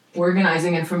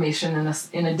organizing information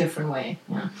in a different way.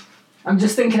 Yeah. I'm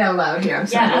just thinking out loud here. I'm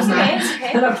sorry, that's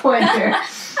okay. At a point here.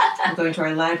 I'm going to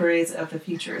our Libraries of the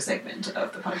Future segment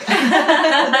of the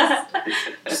podcast.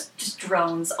 just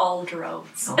drones, all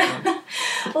drones.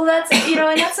 Well, that's, and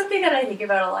that's something that I think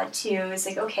about a lot too. Is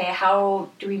like, okay, how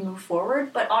do we move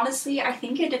forward? But honestly, I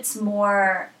think it's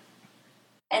more,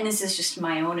 and this is just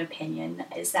my own opinion,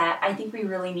 is that I think we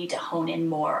really need to hone in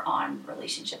more on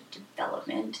relationship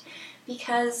development.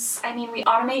 Because, we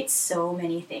automate so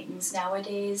many things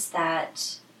nowadays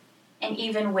that, and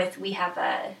even we have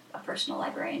a personal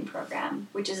librarian program,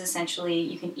 which is essentially,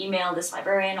 you can email this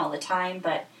librarian all the time,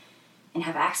 and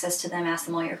have access to them, ask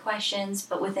them all your questions,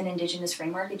 but with an Indigenous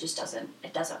framework, it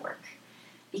doesn't work.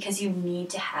 Because you need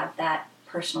to have that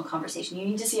personal conversation. You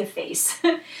need to see a face.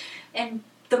 And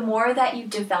the more that you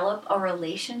develop a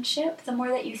relationship, the more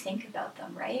that you think about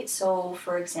them, right? So,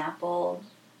 for example,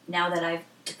 now that I've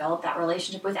developed that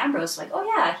relationship with Ambrose, like, oh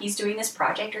yeah, he's doing this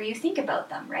project, or you think about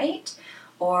them, right?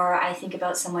 Or I think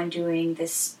about someone doing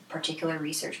this particular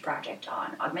research project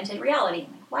on augmented reality.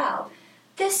 I'm like, wow,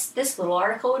 this little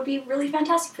article would be really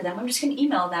fantastic for them. I'm just going to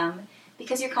email them,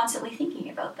 because you're constantly thinking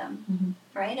about them,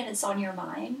 right? And it's on your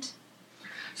mind.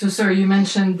 So, sorry, you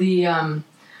mentioned the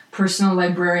personal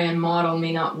librarian model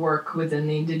may not work within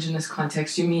the Indigenous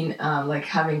context. You mean like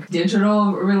having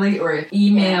digital or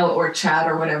email or chat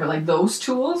or whatever, like those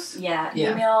tools? Yeah.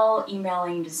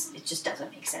 Emailing it just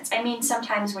doesn't make sense.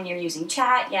 Sometimes when you're using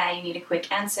chat, you need a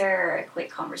quick answer or a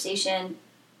quick conversation.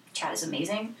 Chat is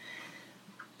amazing.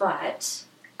 But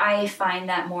I find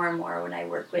that more and more when I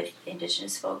work with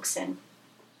Indigenous folks, and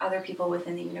other people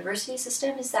within the university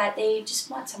system is that they just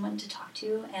want someone to talk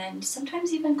to, and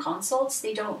sometimes even consults,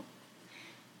 they don't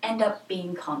end up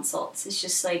being consults. It's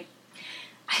just like,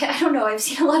 I don't know, I've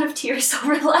seen a lot of tears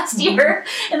over the last year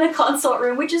in the consult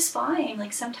room, which is fine.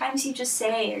 Like sometimes you just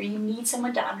say, or you need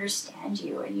someone to understand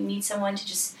you, or you need someone to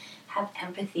just have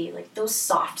empathy, like those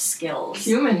soft skills.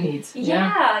 Human needs.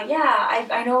 Yeah.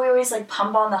 I know we always like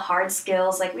pump on the hard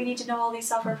skills, like we need to know all these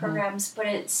software programs, but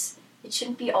it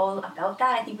shouldn't be all about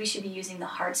that. I think we should be using the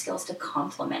hard skills to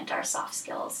complement our soft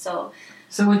skills. So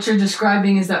what you're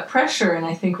describing is that pressure, and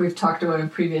I think we've talked about in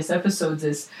previous episodes,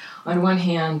 is on one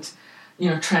hand,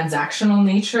 transactional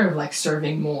nature of like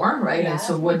serving more, right? Yeah. And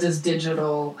so what does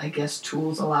digital, I guess,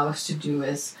 tools allow us to do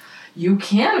is you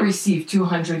can receive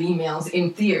 200 emails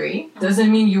in theory.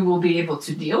 Doesn't mean you will be able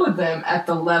to deal with them at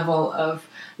the level of,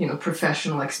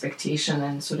 professional expectation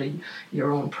and sort of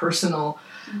your own personal,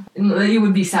 you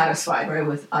would be satisfied, right?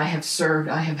 With I have served,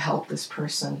 I have helped this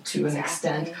person to an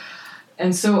extent.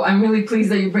 And so I'm really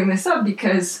pleased that you bring this up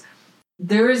because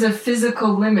there is a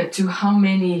physical limit to how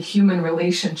many human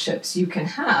relationships you can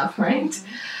have, right?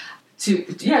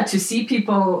 To see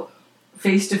people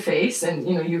face to face, and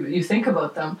you think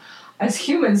about them. As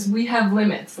humans, we have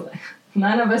limits.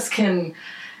 None of us can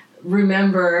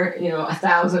remember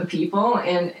 1,000 people,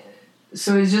 and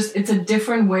so it's a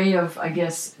different way of, I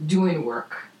guess, doing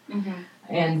work.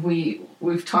 And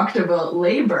we've talked about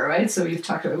labor, right? So we've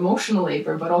talked about emotional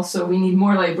labor, but also we need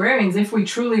more librarians if we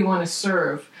truly want to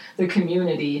serve the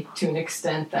community to an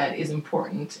extent that is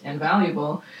important and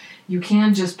valuable. You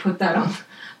can't just put that on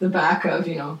the back of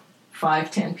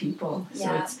 5-10 people.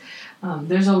 Yeah. So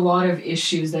there's a lot of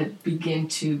issues that begin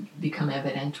to become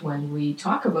evident when we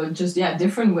talk about just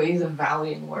different ways of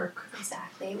valuing work.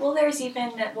 Exactly. Well, there's even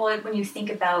when you think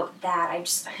about that,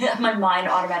 my mind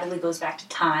automatically goes back to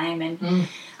time, and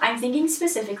I'm thinking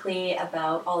specifically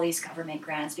about all these government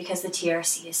grants because the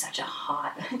TRC is such a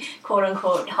hot, quote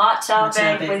unquote, hot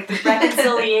topic with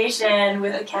reconciliation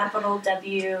with a capital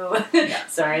W.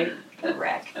 Sorry.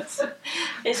 Rec. It's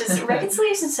just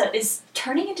reconciliation is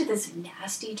turning into this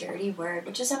nasty, dirty word,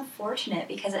 which is unfortunate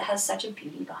because it has such a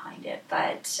beauty behind it.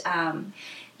 But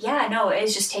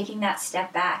it's just taking that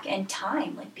step back and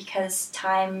time, because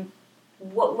time,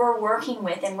 what we're working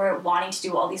with, and we're wanting to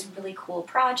do all these really cool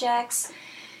projects,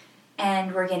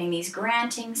 and we're getting these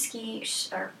granting schemes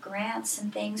or grants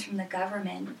and things from the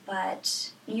government,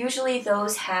 but usually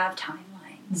those have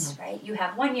timelines, right? You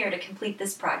have 1 year to complete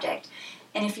this project.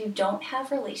 And if you don't have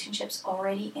relationships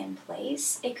already in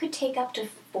place, it could take up to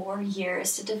 4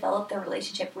 years to develop the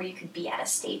relationship where you could be at a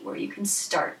state where you can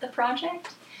start the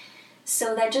project.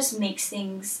 So that just makes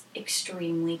things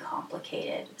extremely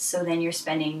complicated. So then you're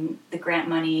spending the grant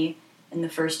money in the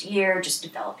first year just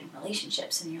developing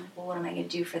relationships. And you're like, well, what am I going to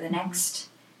do for the next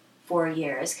 4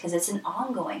 years? Because it's an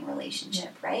ongoing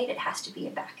relationship, right? It has to be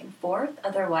a back and forth.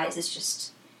 Otherwise, it's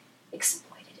just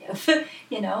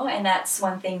and that's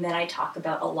one thing that I talk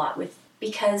about a lot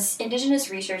because Indigenous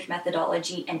research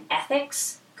methodology and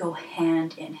ethics go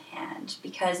hand in hand,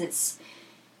 because it's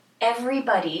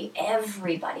everybody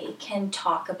can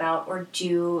talk about or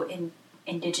do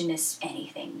Indigenous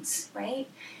anythings, right?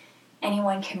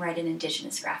 Anyone can write an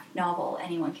Indigenous graphic novel,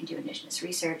 anyone can do Indigenous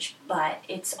research, but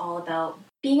it's all about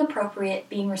being appropriate,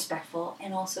 being respectful,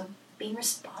 and also being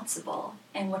responsible.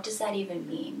 And what does that even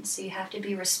mean? So you have to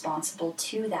be responsible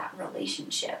to that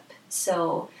relationship.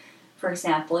 So, for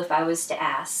example, if I was to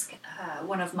ask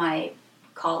one of my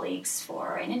colleagues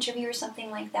for an interview or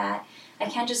something like that, I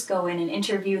can't just go in and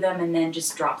interview them and then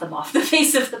just drop them off the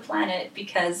face of the planet,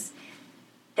 because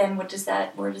then where does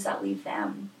that leave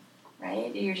them,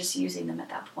 right? You're just using them at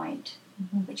that point,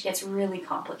 which gets really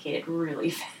complicated really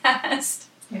fast.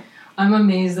 Yeah. I'm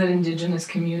amazed that Indigenous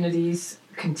communities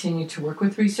continue to work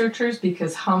with researchers,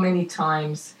 because how many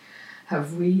times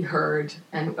have we heard,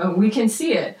 and we can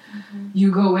see it,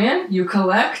 you go in, you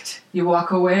collect, you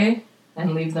walk away,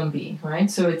 and leave them be, right?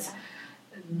 So it's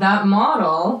that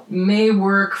model may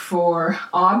work for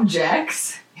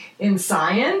objects in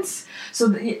science. So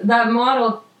that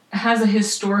model has a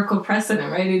historical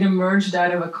precedent, right? It emerged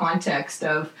out of a context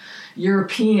of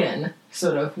European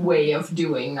sort of way of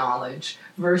doing knowledge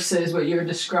versus what you're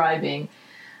describing.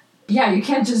 Yeah, you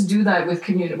can't just do that with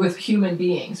human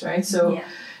beings, right? So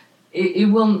it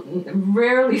will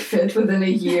rarely fit within a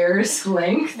year's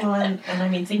length. Well, and I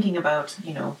mean, thinking about,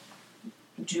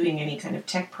 doing any kind of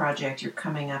tech project, you're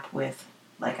coming up with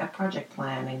like a project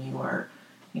plan, and you are,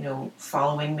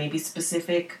 following maybe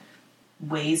specific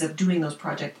ways of doing those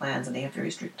project plans, and they have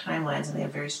very strict timelines, and they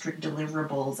have very strict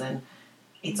deliverables, and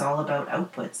it's all about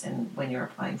outputs. And when you're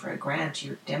applying for a grant,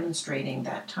 you're demonstrating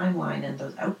that timeline and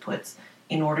those outputs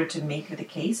in order to make the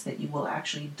case that you will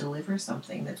actually deliver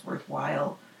something that's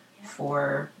worthwhile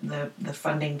for the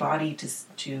funding body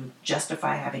to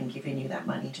justify having given you that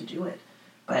money to do it.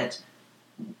 But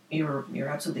you're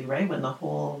absolutely right. When the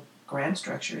whole grant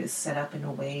structure is set up in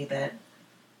a way that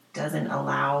doesn't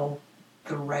allow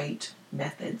the right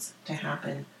methods to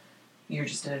happen, you're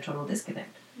just in a total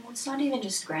disconnect. Well, it's not even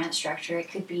just grant structure.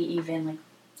 It could be even like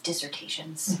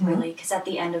dissertations, really, because at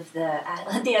the end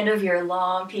of your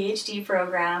long PhD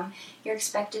program, you're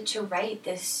expected to write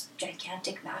this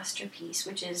gigantic masterpiece,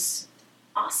 which is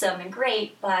awesome and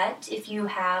great. But if you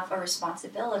have a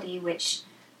responsibility, which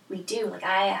we do, like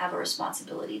I have a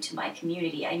responsibility to my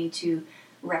community, I need to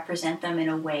represent them in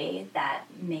a way that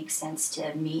makes sense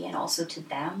to me and also to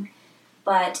them.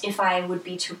 But if I would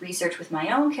be to research with my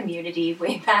own community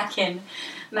way back in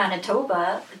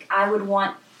Manitoba, like I would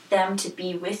want them to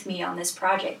be with me on this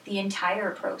project the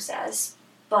entire process.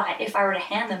 But if I were to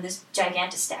hand them this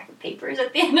gigantic stack of papers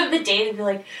at the end of the day, they'd be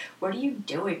like, what are you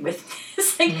doing with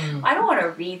this? Like, I don't want to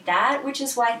read that, which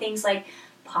is why things like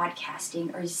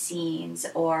podcasting or zines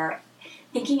or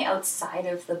thinking outside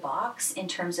of the box in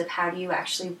terms of how do you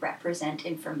actually represent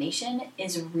information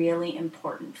is really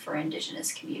important for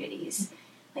Indigenous communities.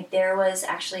 Like there was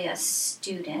actually a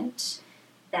student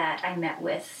that I met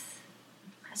with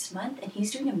last month, and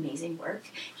he's doing amazing work.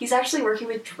 He's actually working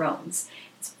with drones.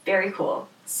 It's very cool.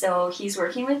 So he's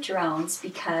working with drones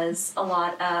because a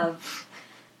lot of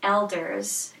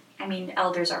elders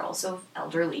are also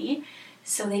elderly,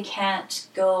 so they can't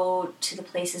go to the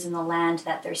places in the land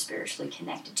that they're spiritually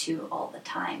connected to all the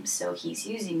time. So he's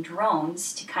using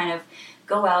drones to kind of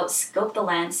go out, scope the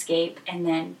landscape, and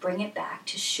then bring it back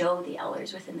to show the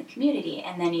elders within the community.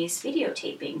 And then he's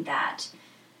videotaping that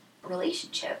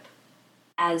relationship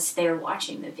as they're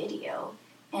watching the video.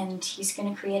 And he's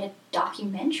going to create a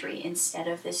documentary instead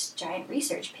of this giant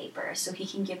research paper so he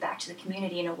can give back to the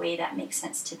community in a way that makes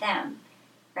sense to them.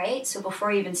 Right? So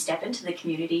before you even step into the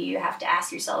community, you have to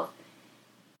ask yourself,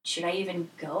 should I even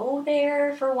go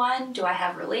there for one? Do I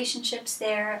have relationships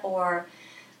there? Or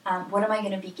what am I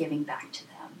going to be giving back to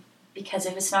them? Because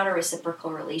if it's not a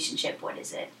reciprocal relationship, what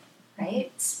is it?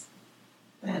 Right?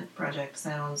 That project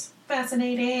sounds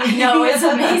fascinating. I know, it's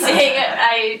amazing.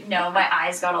 I know, my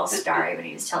eyes got all starry when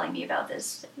he was telling me about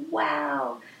this.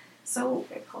 Wow. So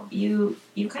very cool. You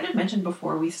kind of mentioned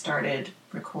before we started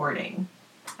recording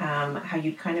how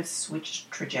you kind of switched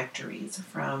trajectories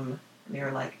from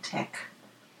your like tech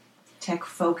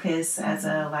focus as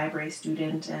a library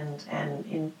student and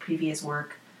in previous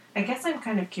work. I guess I'm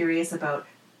kind of curious about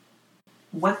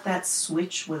what that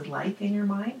switch was like in your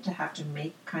mind to have to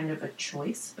make kind of a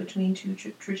choice between two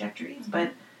trajectories,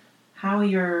 but how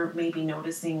you're maybe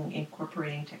noticing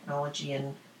incorporating technology,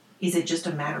 and is it just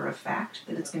a matter of fact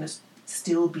that it's going to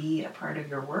still be a part of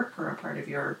your work or a part of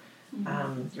your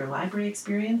library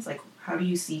experience? Like, how do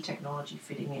you see technology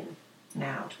fitting in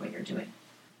now to what you're doing?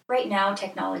 Right now,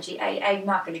 technology, I'm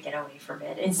not going to get away from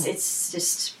it.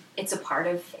 It's a part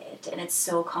of it, and it's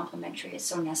so complementary, it's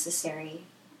so necessary.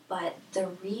 But the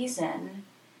reason,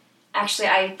 actually,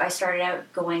 I started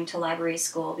out going to library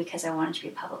school because I wanted to be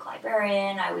a public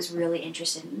librarian. I was really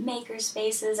interested in maker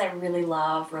spaces. I really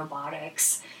love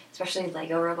robotics, especially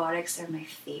Lego robotics. They're my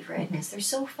favorite because they're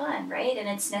so fun, right? And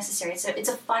it's necessary. It's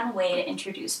a fun way to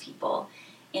introduce people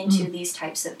into these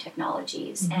types of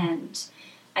technologies. And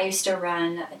I used to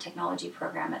run a technology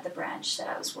program at the branch that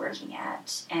I was working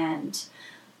at, and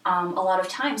a lot of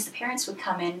times the parents would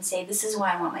come in and say, this is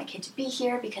why I want my kid to be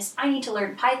here, because I need to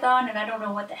learn Python and I don't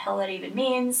know what the hell that even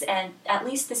means. And at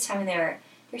least this time they're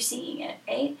seeing it,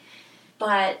 right?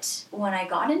 But when I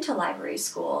got into library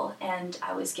school and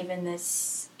I was given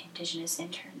this Indigenous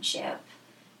internship,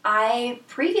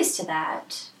 previous to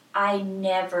that, I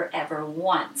never ever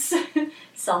once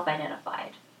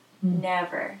self-identified.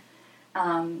 Never.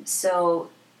 So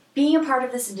being a part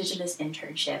of this Indigenous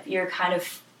internship, you're kind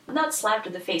of not slapped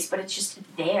in the face, but it's just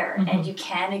there, and you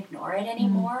can't ignore it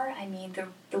anymore. I mean,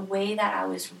 the way that I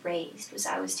was raised was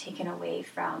I was taken away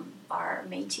from our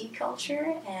Métis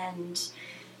culture, and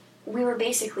we were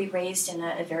basically raised in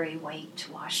a very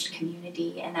whitewashed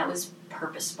community, and that was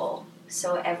purposeful.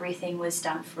 So everything was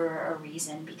done for a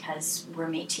reason, because we're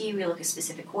Métis, we look a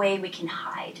specific way, we can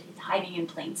hide. Hiding in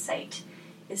plain sight.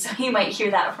 So you might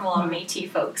hear that from a lot of Métis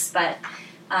folks, but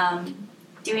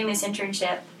doing this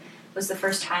internship was the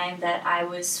first time that I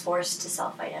was forced to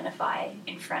self-identify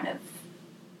in front of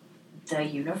the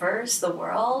universe, the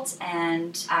world,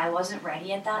 and I wasn't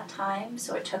ready at that time,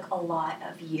 so it took a lot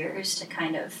of years to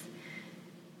kind of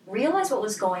realize what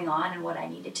was going on and what I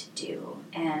needed to do.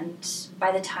 And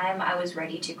by the time I was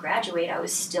ready to graduate, I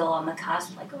was still on the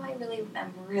cusp, like, oh,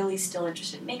 I'm really still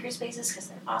interested in makerspaces because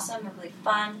they're awesome, they're really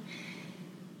fun.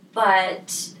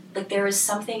 But like there was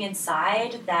something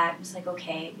inside that was like,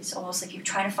 okay, it's almost like you're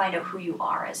trying to find out who you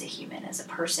are as a human, as a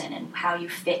person, and how you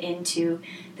fit into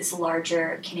this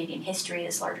larger Canadian history,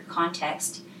 this larger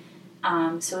context.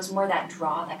 So it was more that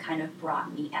draw that kind of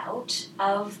brought me out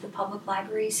of the public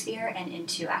library sphere and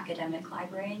into academic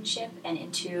librarianship and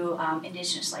into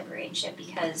Indigenous librarianship,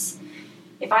 because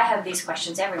if I have these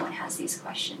questions, everyone has these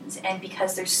questions. And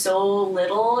because there's so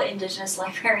little Indigenous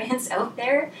librarians out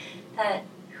there, that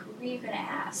who are you going to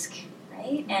ask,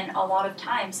 right? And a lot of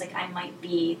times, like, I might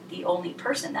be the only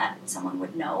person that someone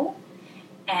would know.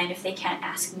 And if they can't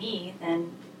ask me,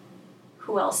 then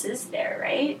who else is there,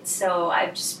 right? So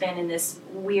I've just been in this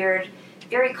weird,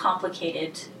 very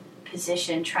complicated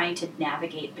position trying to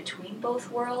navigate between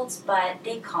both worlds, but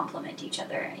they complement each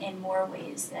other in more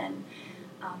ways than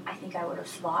I think I would have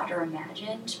thought or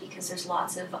imagined, because there's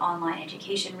lots of online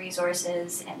education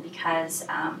resources, and because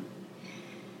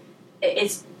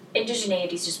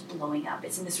indigeneity is just blowing up.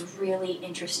 It's in this really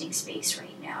interesting space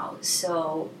right now.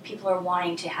 So people are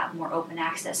wanting to have more open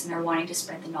access, and they're wanting to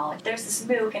spread the knowledge. There's this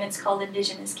MOOC, and it's called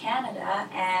Indigenous Canada,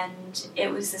 and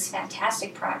it was this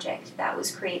fantastic project that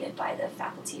was created by the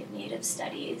Faculty of Native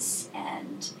Studies,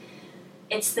 and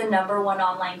it's the #1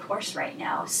 online course right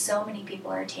now. So many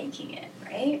people are taking it,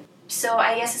 right? So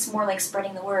I guess it's more like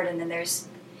spreading the word, and then there's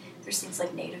things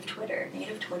like Native Twitter.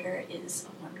 Native Twitter is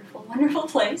a wonderful, wonderful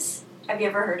place. Have you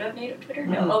ever heard of Native Twitter?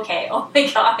 No? Mm-hmm. Okay. Oh my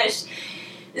gosh.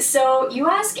 So you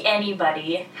ask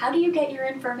anybody, how do you get your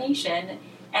information?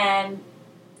 And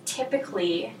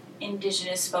typically,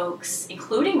 Indigenous folks,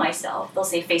 including myself, they'll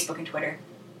say Facebook and Twitter.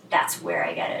 That's where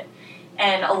I get it.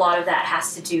 And a lot of that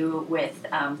has to do with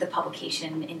the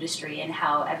publication industry and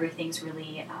how everything's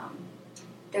really...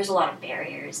 there's a lot of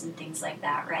barriers and things like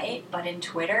that, right? But in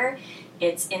Twitter,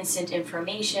 it's instant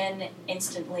information,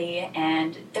 instantly,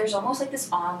 and there's almost like this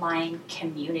online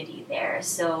community there.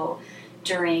 So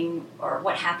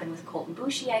what happened with Colton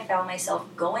Boushie, I found myself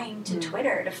going to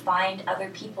Twitter to find other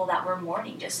people that were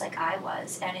mourning just like I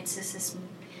was. And it's just this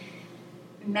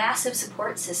massive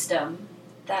support system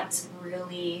that's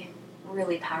really,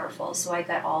 really powerful. So I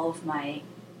got all of my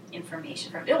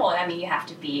information from, well, I mean, you have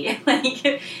to be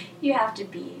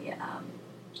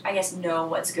I guess, know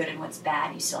what's good and what's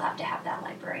bad. You still have to have that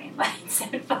librarian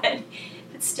mindset, but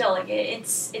still, like,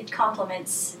 it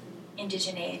complements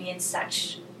indigeneity in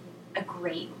such a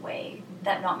great way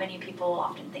that not many people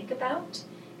often think about.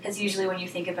 Because usually when you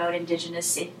think about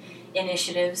Indigenous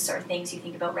initiatives or things, you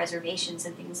think about reservations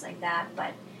and things like that,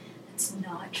 but it's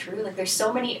not true. Like, there's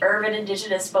so many urban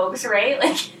Indigenous folks, right?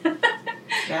 Like,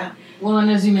 yeah. Well,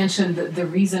 and as you mentioned, the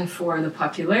reason for the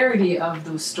popularity of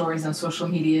those stories on social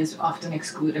media is often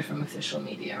excluded from official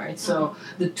media, right? So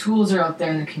the tools are out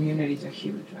there and the communities are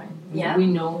huge, right? Yeah. We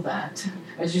know that.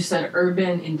 As you said,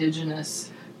 urban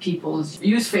Indigenous peoples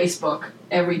use Facebook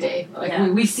every day.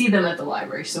 Like, we see them at the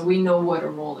library, so we know what a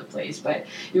role it plays. But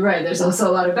you're right, there's also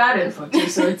a lot of bad info, too.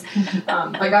 So it's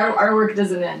like our work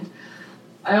doesn't end.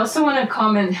 I also want to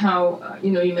comment how,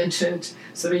 you mentioned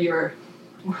sort of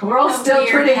we're all still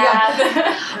pretty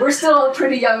young. We're still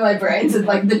pretty young librarians, and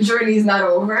like the journey's not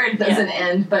over; it doesn't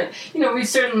end. But we've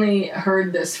certainly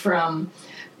heard this from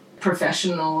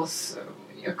professionals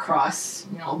across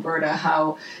Alberta,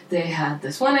 how they had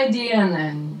this one idea, and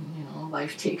then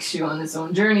life takes you on its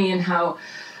own journey, and how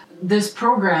this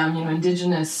program,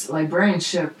 Indigenous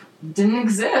librarianship, didn't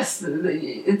exist.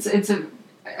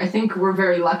 I think we're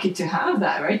very lucky to have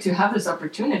that, right? To have this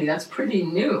opportunity. That's pretty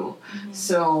new. Mm-hmm.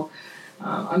 So.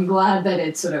 I'm glad that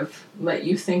it sort of let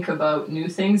you think about new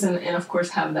things and of course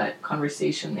have that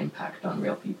conversation impact on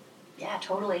real people. Yeah,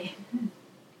 totally.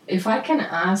 If I can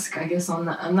ask, I guess on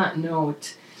that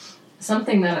note,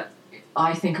 something that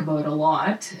I think about a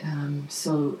lot.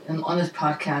 So on this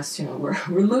podcast,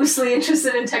 we're loosely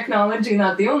interested in technology,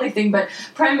 not the only thing, but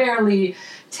primarily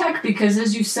tech, because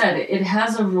as you said, it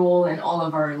has a role in all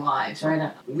of our lives,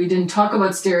 right? We didn't talk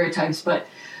about stereotypes, but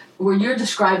where you're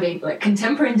describing, like,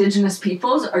 contemporary Indigenous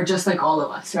peoples are just like all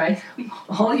of us, right?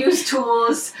 All use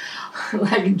tools,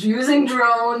 like using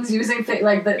drones, using things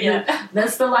like that.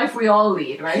 That's the life we all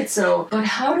lead, right? So, but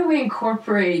how do we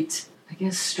incorporate, I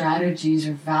guess, strategies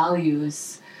or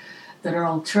values that are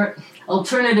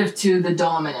alternative to the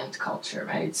dominant culture,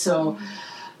 right? So,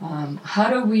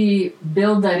 how do we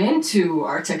build that into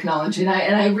our technology?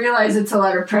 And I realize it's a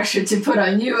lot of pressure to put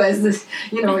on you as this,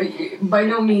 by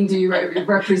no means do you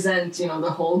represent, the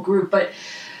whole group, but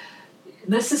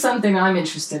this is something I'm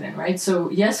interested in, right? So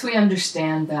yes, we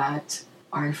understand that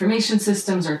our information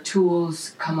systems, our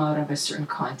tools come out of a certain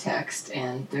context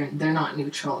and they're not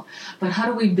neutral. But how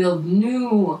do we build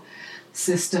new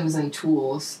systems and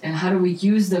tools, and how do we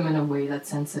use them in a way that's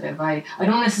sensitive? I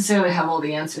don't necessarily have all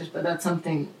the answers, but that's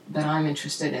something that I'm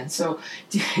interested in. So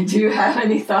do you have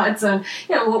any thoughts on,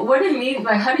 what do you mean,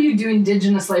 like, how do you do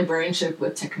Indigenous librarianship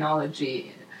with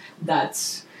technology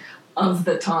that's of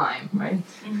the time, right?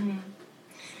 Mm-hmm.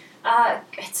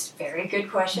 It's a very good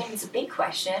question. It's a big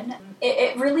question.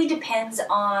 It really depends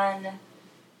on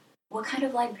what kind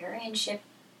of librarianship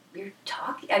you're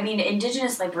talking. I mean,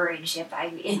 Indigenous librarianship,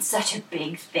 it's such a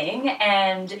big thing,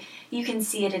 and you can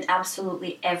see it in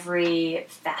absolutely every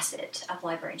facet of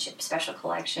librarianship. Special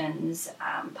collections,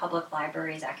 public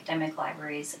libraries, academic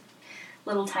libraries,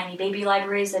 little tiny baby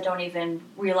libraries that don't even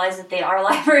realize that they are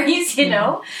libraries, you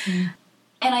know? Mm-hmm.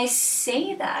 And I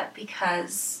say that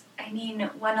because, I mean,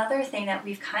 one other thing that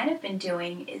we've kind of been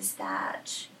doing is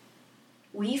that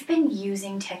we've been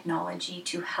using technology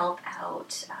to help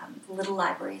out little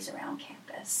libraries around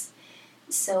campus.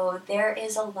 So there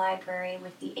is a library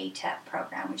with the ATEP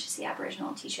program, which is the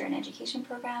Aboriginal Teacher and Education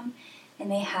Program,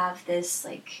 and they have this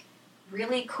like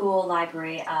really cool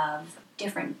library of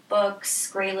different books,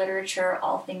 grey literature,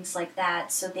 all things like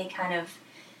that. So they kind of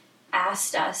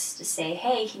asked us to say,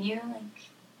 hey, can you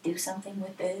do something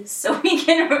with this so we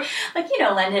can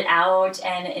lend it out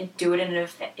and do it in an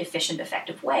efficient,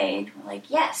 effective way? And we're like,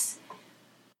 yes,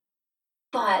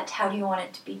 but how do you want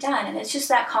it to be done? And it's just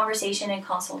that conversation and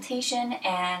consultation,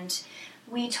 and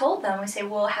we told them, we say,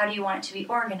 well, how do you want it to be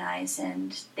organized?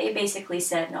 And they basically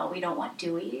said, no, we don't want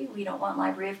Dewey, we don't want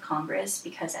Library of Congress,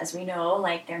 because as we know,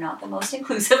 they're not the most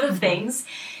inclusive of things.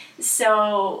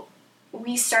 So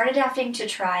we started having to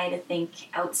try to think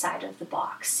outside of the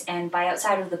box. And by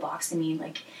outside of the box, I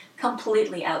mean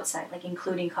completely outside,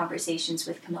 including conversations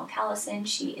with Camille Callison.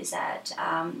 She is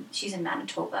she's in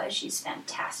Manitoba. She's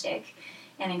fantastic.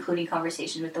 And including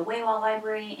conversations with the Waywall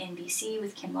Library in BC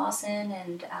with Kim Lawson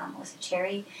and Melissa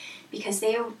Cherry, because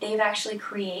they've actually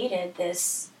created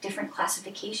this different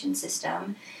classification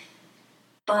system.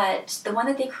 But the one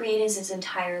that they created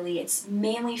it's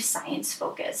mainly science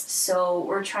focused. So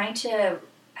we're trying to,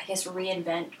 I guess,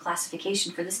 reinvent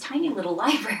classification for this tiny little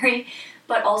library,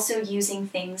 but also using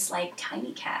things like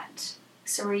TinyCat.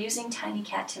 So we're using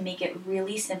TinyCat to make it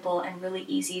really simple and really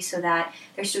easy so that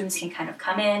their students can kind of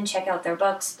come in, check out their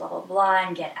books, blah, blah, blah,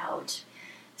 and get out.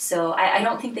 So I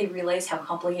don't think they realize how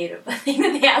complicated of a thing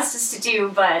that they asked us to do,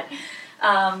 but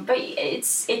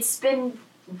it's been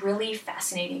really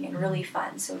fascinating and really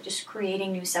fun. So just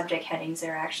creating new subject headings that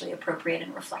are actually appropriate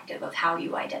and reflective of how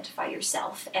you identify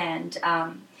yourself and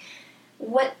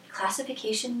what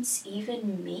classifications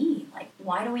even mean.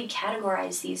 Why do we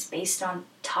categorize these based on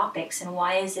topics, and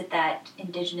why is it that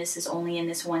Indigenous is only in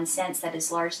this one sense that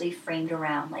is largely framed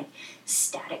around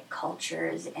static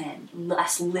cultures and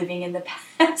us living in the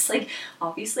past?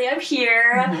 Obviously I'm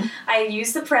here, mm-hmm. I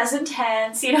use the present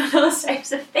tense, those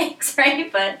types of things,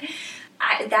 right? But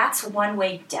that's one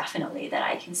way definitely that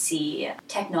I can see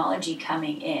technology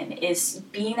coming in, is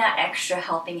being that extra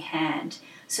helping hand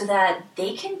so that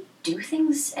they can do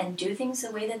things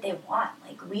the way that they want.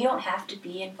 We don't have to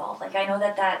be involved. I know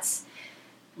that's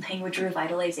language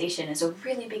revitalization is a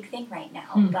really big thing right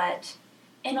now, but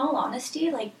in all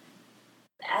honesty,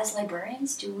 as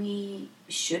librarians,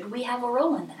 should we have a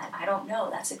role in that? I don't know.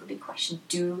 That's a big question.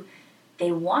 Do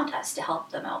they want us to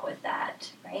help them out with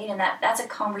that, right? And that's a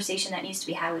conversation that needs to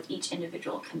be had with each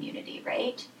individual community,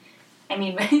 right? I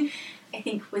mean, I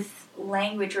think with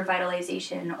language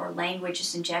revitalization or language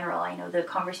just in general, I know the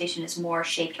conversation is more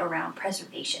shaped around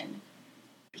preservation,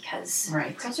 because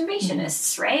right.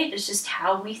 Preservationists, right? It's just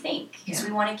how we think, because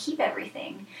we want to keep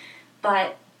everything.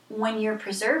 But when you're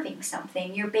preserving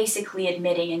something, you're basically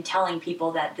admitting and telling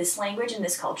people that this language and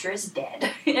this culture is dead.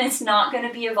 And it's not going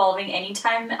to be evolving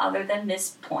anytime other than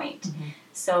this point. Mm-hmm.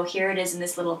 So here it is in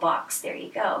this little box. There you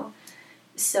go.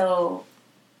 So,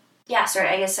 yeah, sorry,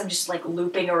 I guess I'm just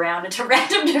looping around into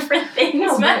random different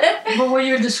things. No, but what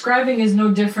you're describing is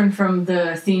no different from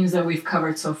the themes that we've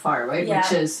covered so far, right? Yeah.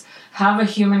 Which is have a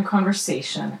human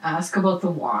conversation, ask about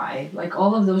the why.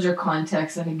 All of those are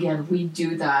contexts, and again, we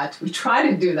do that. We try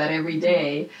to do that every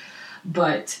day,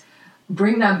 but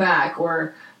bring that back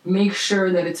or make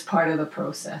sure that it's part of the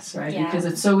process, right? Yeah. Because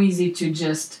it's so easy to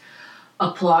just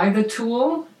apply the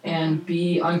tool and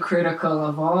be uncritical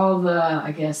of all the,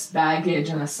 I guess, baggage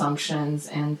and assumptions.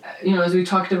 And, as we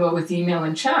talked about with email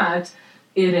and chat,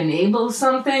 it enables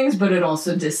some things, but it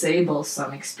also disables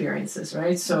some experiences,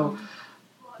 right? So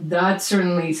that's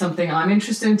certainly something I'm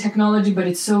interested in technology, but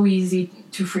it's so easy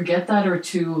to forget that or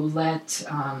to let,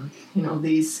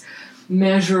 these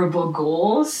measurable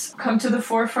goals come to the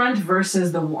forefront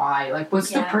versus the why. Like,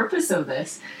 what's the purpose of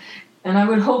this? And I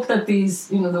would hope that these,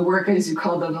 the work, as you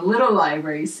call them, the little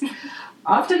libraries,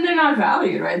 often they're not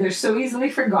valued, right? They're so easily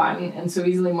forgotten and so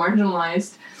easily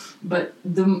marginalized. But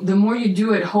the more you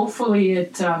do it, hopefully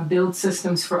it builds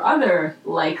systems for other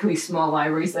likely small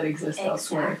libraries that exist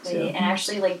elsewhere too. Exactly, and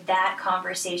actually, like that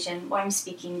conversation. Well, I'm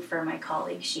speaking for my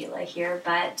colleague Sheila here,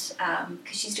 but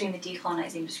because she's doing the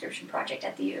Decolonizing Description project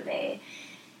at the U of A,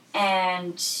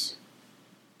 and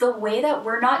the way that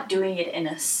we're not doing it in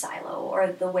a silo, or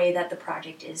the way that the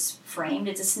project is framed,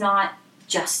 it's not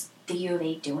just the U of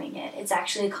A doing it. It's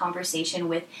actually a conversation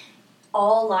with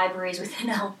all libraries within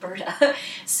Alberta.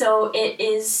 So it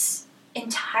is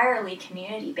entirely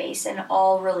community-based and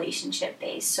all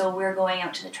relationship-based. So we're going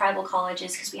out to the tribal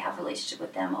colleges because we have a relationship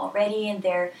with them already, and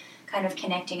they're kind of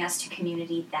connecting us to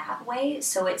community that way.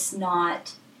 So it's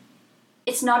not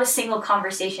a single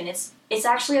conversation. It's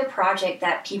actually a project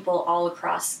that people all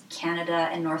across Canada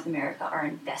and North America are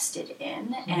invested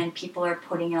in, and people are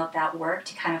putting out that work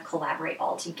to kind of collaborate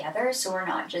all together. So we're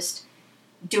not just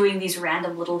doing these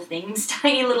random little things,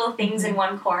 tiny little things in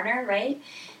one corner, right?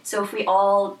 So if we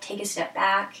all take a step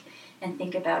back and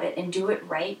think about it and do it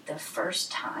right the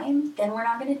first time, then we're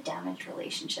not going to damage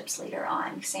relationships later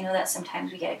on. Because I know that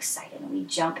sometimes we get excited and we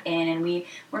jump in and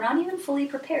we're not even fully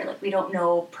prepared. Like, we don't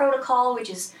know protocol,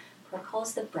 protocol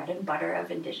is the bread and butter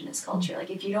of Indigenous culture. Like,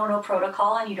 if you don't know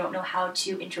protocol and you don't know how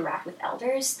to interact with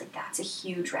elders, like, that's a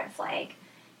huge red flag.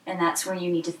 And that's where you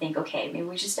need to think, okay, maybe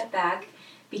we should step back.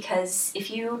 Because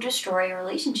if you destroy a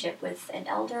relationship with an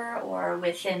elder or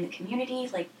within the community,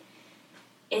 like,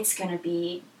 it's going to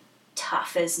be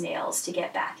tough as nails to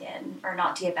get back in, or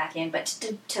not to get back in, but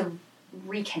to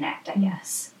reconnect, I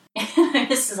guess.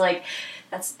 This is like,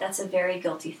 that's a very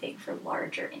guilty thing for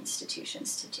larger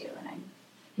institutions to do, and I'm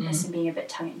guessing being a bit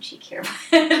tongue-in-cheek here.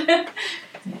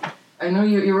 I know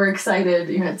you were excited.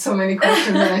 You had so many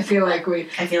questions, and I feel like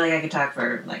I could talk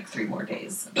for like 3 more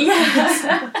days.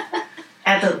 Yeah.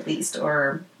 At the least,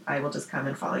 or I will just come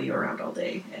and follow you around all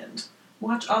day and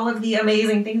watch all of the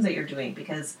amazing things that you're doing,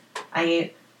 because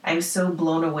I'm so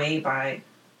blown away by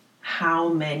how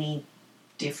many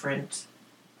different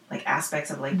like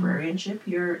aspects of librarianship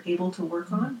you're able to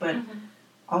work on, but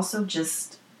also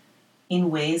just in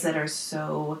ways that are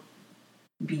so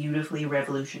beautifully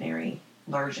revolutionary,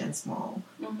 large and small.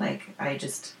 Like,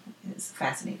 it's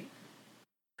fascinating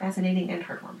and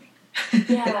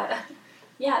heartwarming.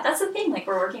 Yeah, that's the thing. Like,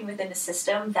 we're working within a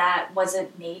system that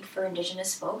wasn't made for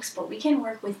Indigenous folks, but we can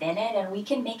work within it and we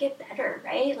can make it better,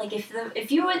 right? Like,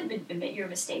 if you admit your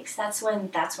mistakes, that's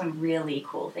when really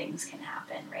cool things can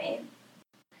happen, right?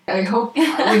 I hope we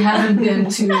haven't been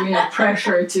too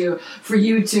pressure for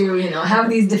you to have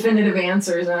these definitive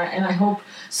answers, and I hope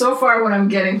so far what I'm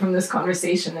getting from this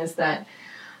conversation is that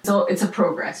it's a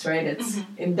progress, right?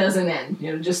 It doesn't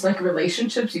end. Just like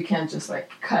relationships, you can't just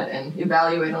like cut and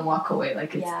evaluate and walk away.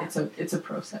 Like, it's a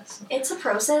process. So. It's a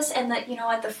process, and that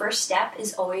the first step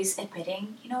is always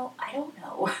admitting, I don't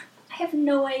know. I have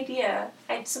no idea.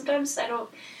 I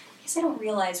don't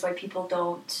realize why people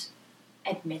don't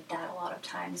admit that a lot of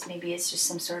times. Maybe it's just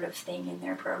some sort of thing in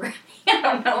their programming. I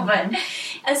don't know, but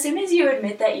as soon as you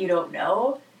admit that you don't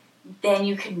know, then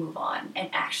you can move on and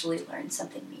actually learn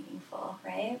something meaningful,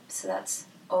 right? So that's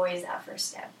always that first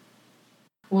step.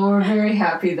 Well, we're very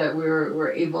happy that we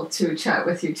were able to chat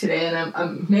with you today,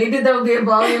 and maybe there'll be a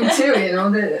volume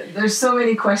 2. There's so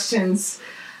many questions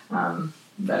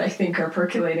that I think are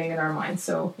percolating in our minds.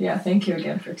 So yeah, thank you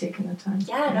again for taking the time.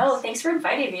 Yeah, no, thanks for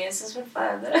inviting me. This has been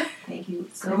fun. Thank you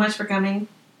so much for coming.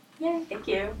 Yeah, thank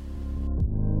you.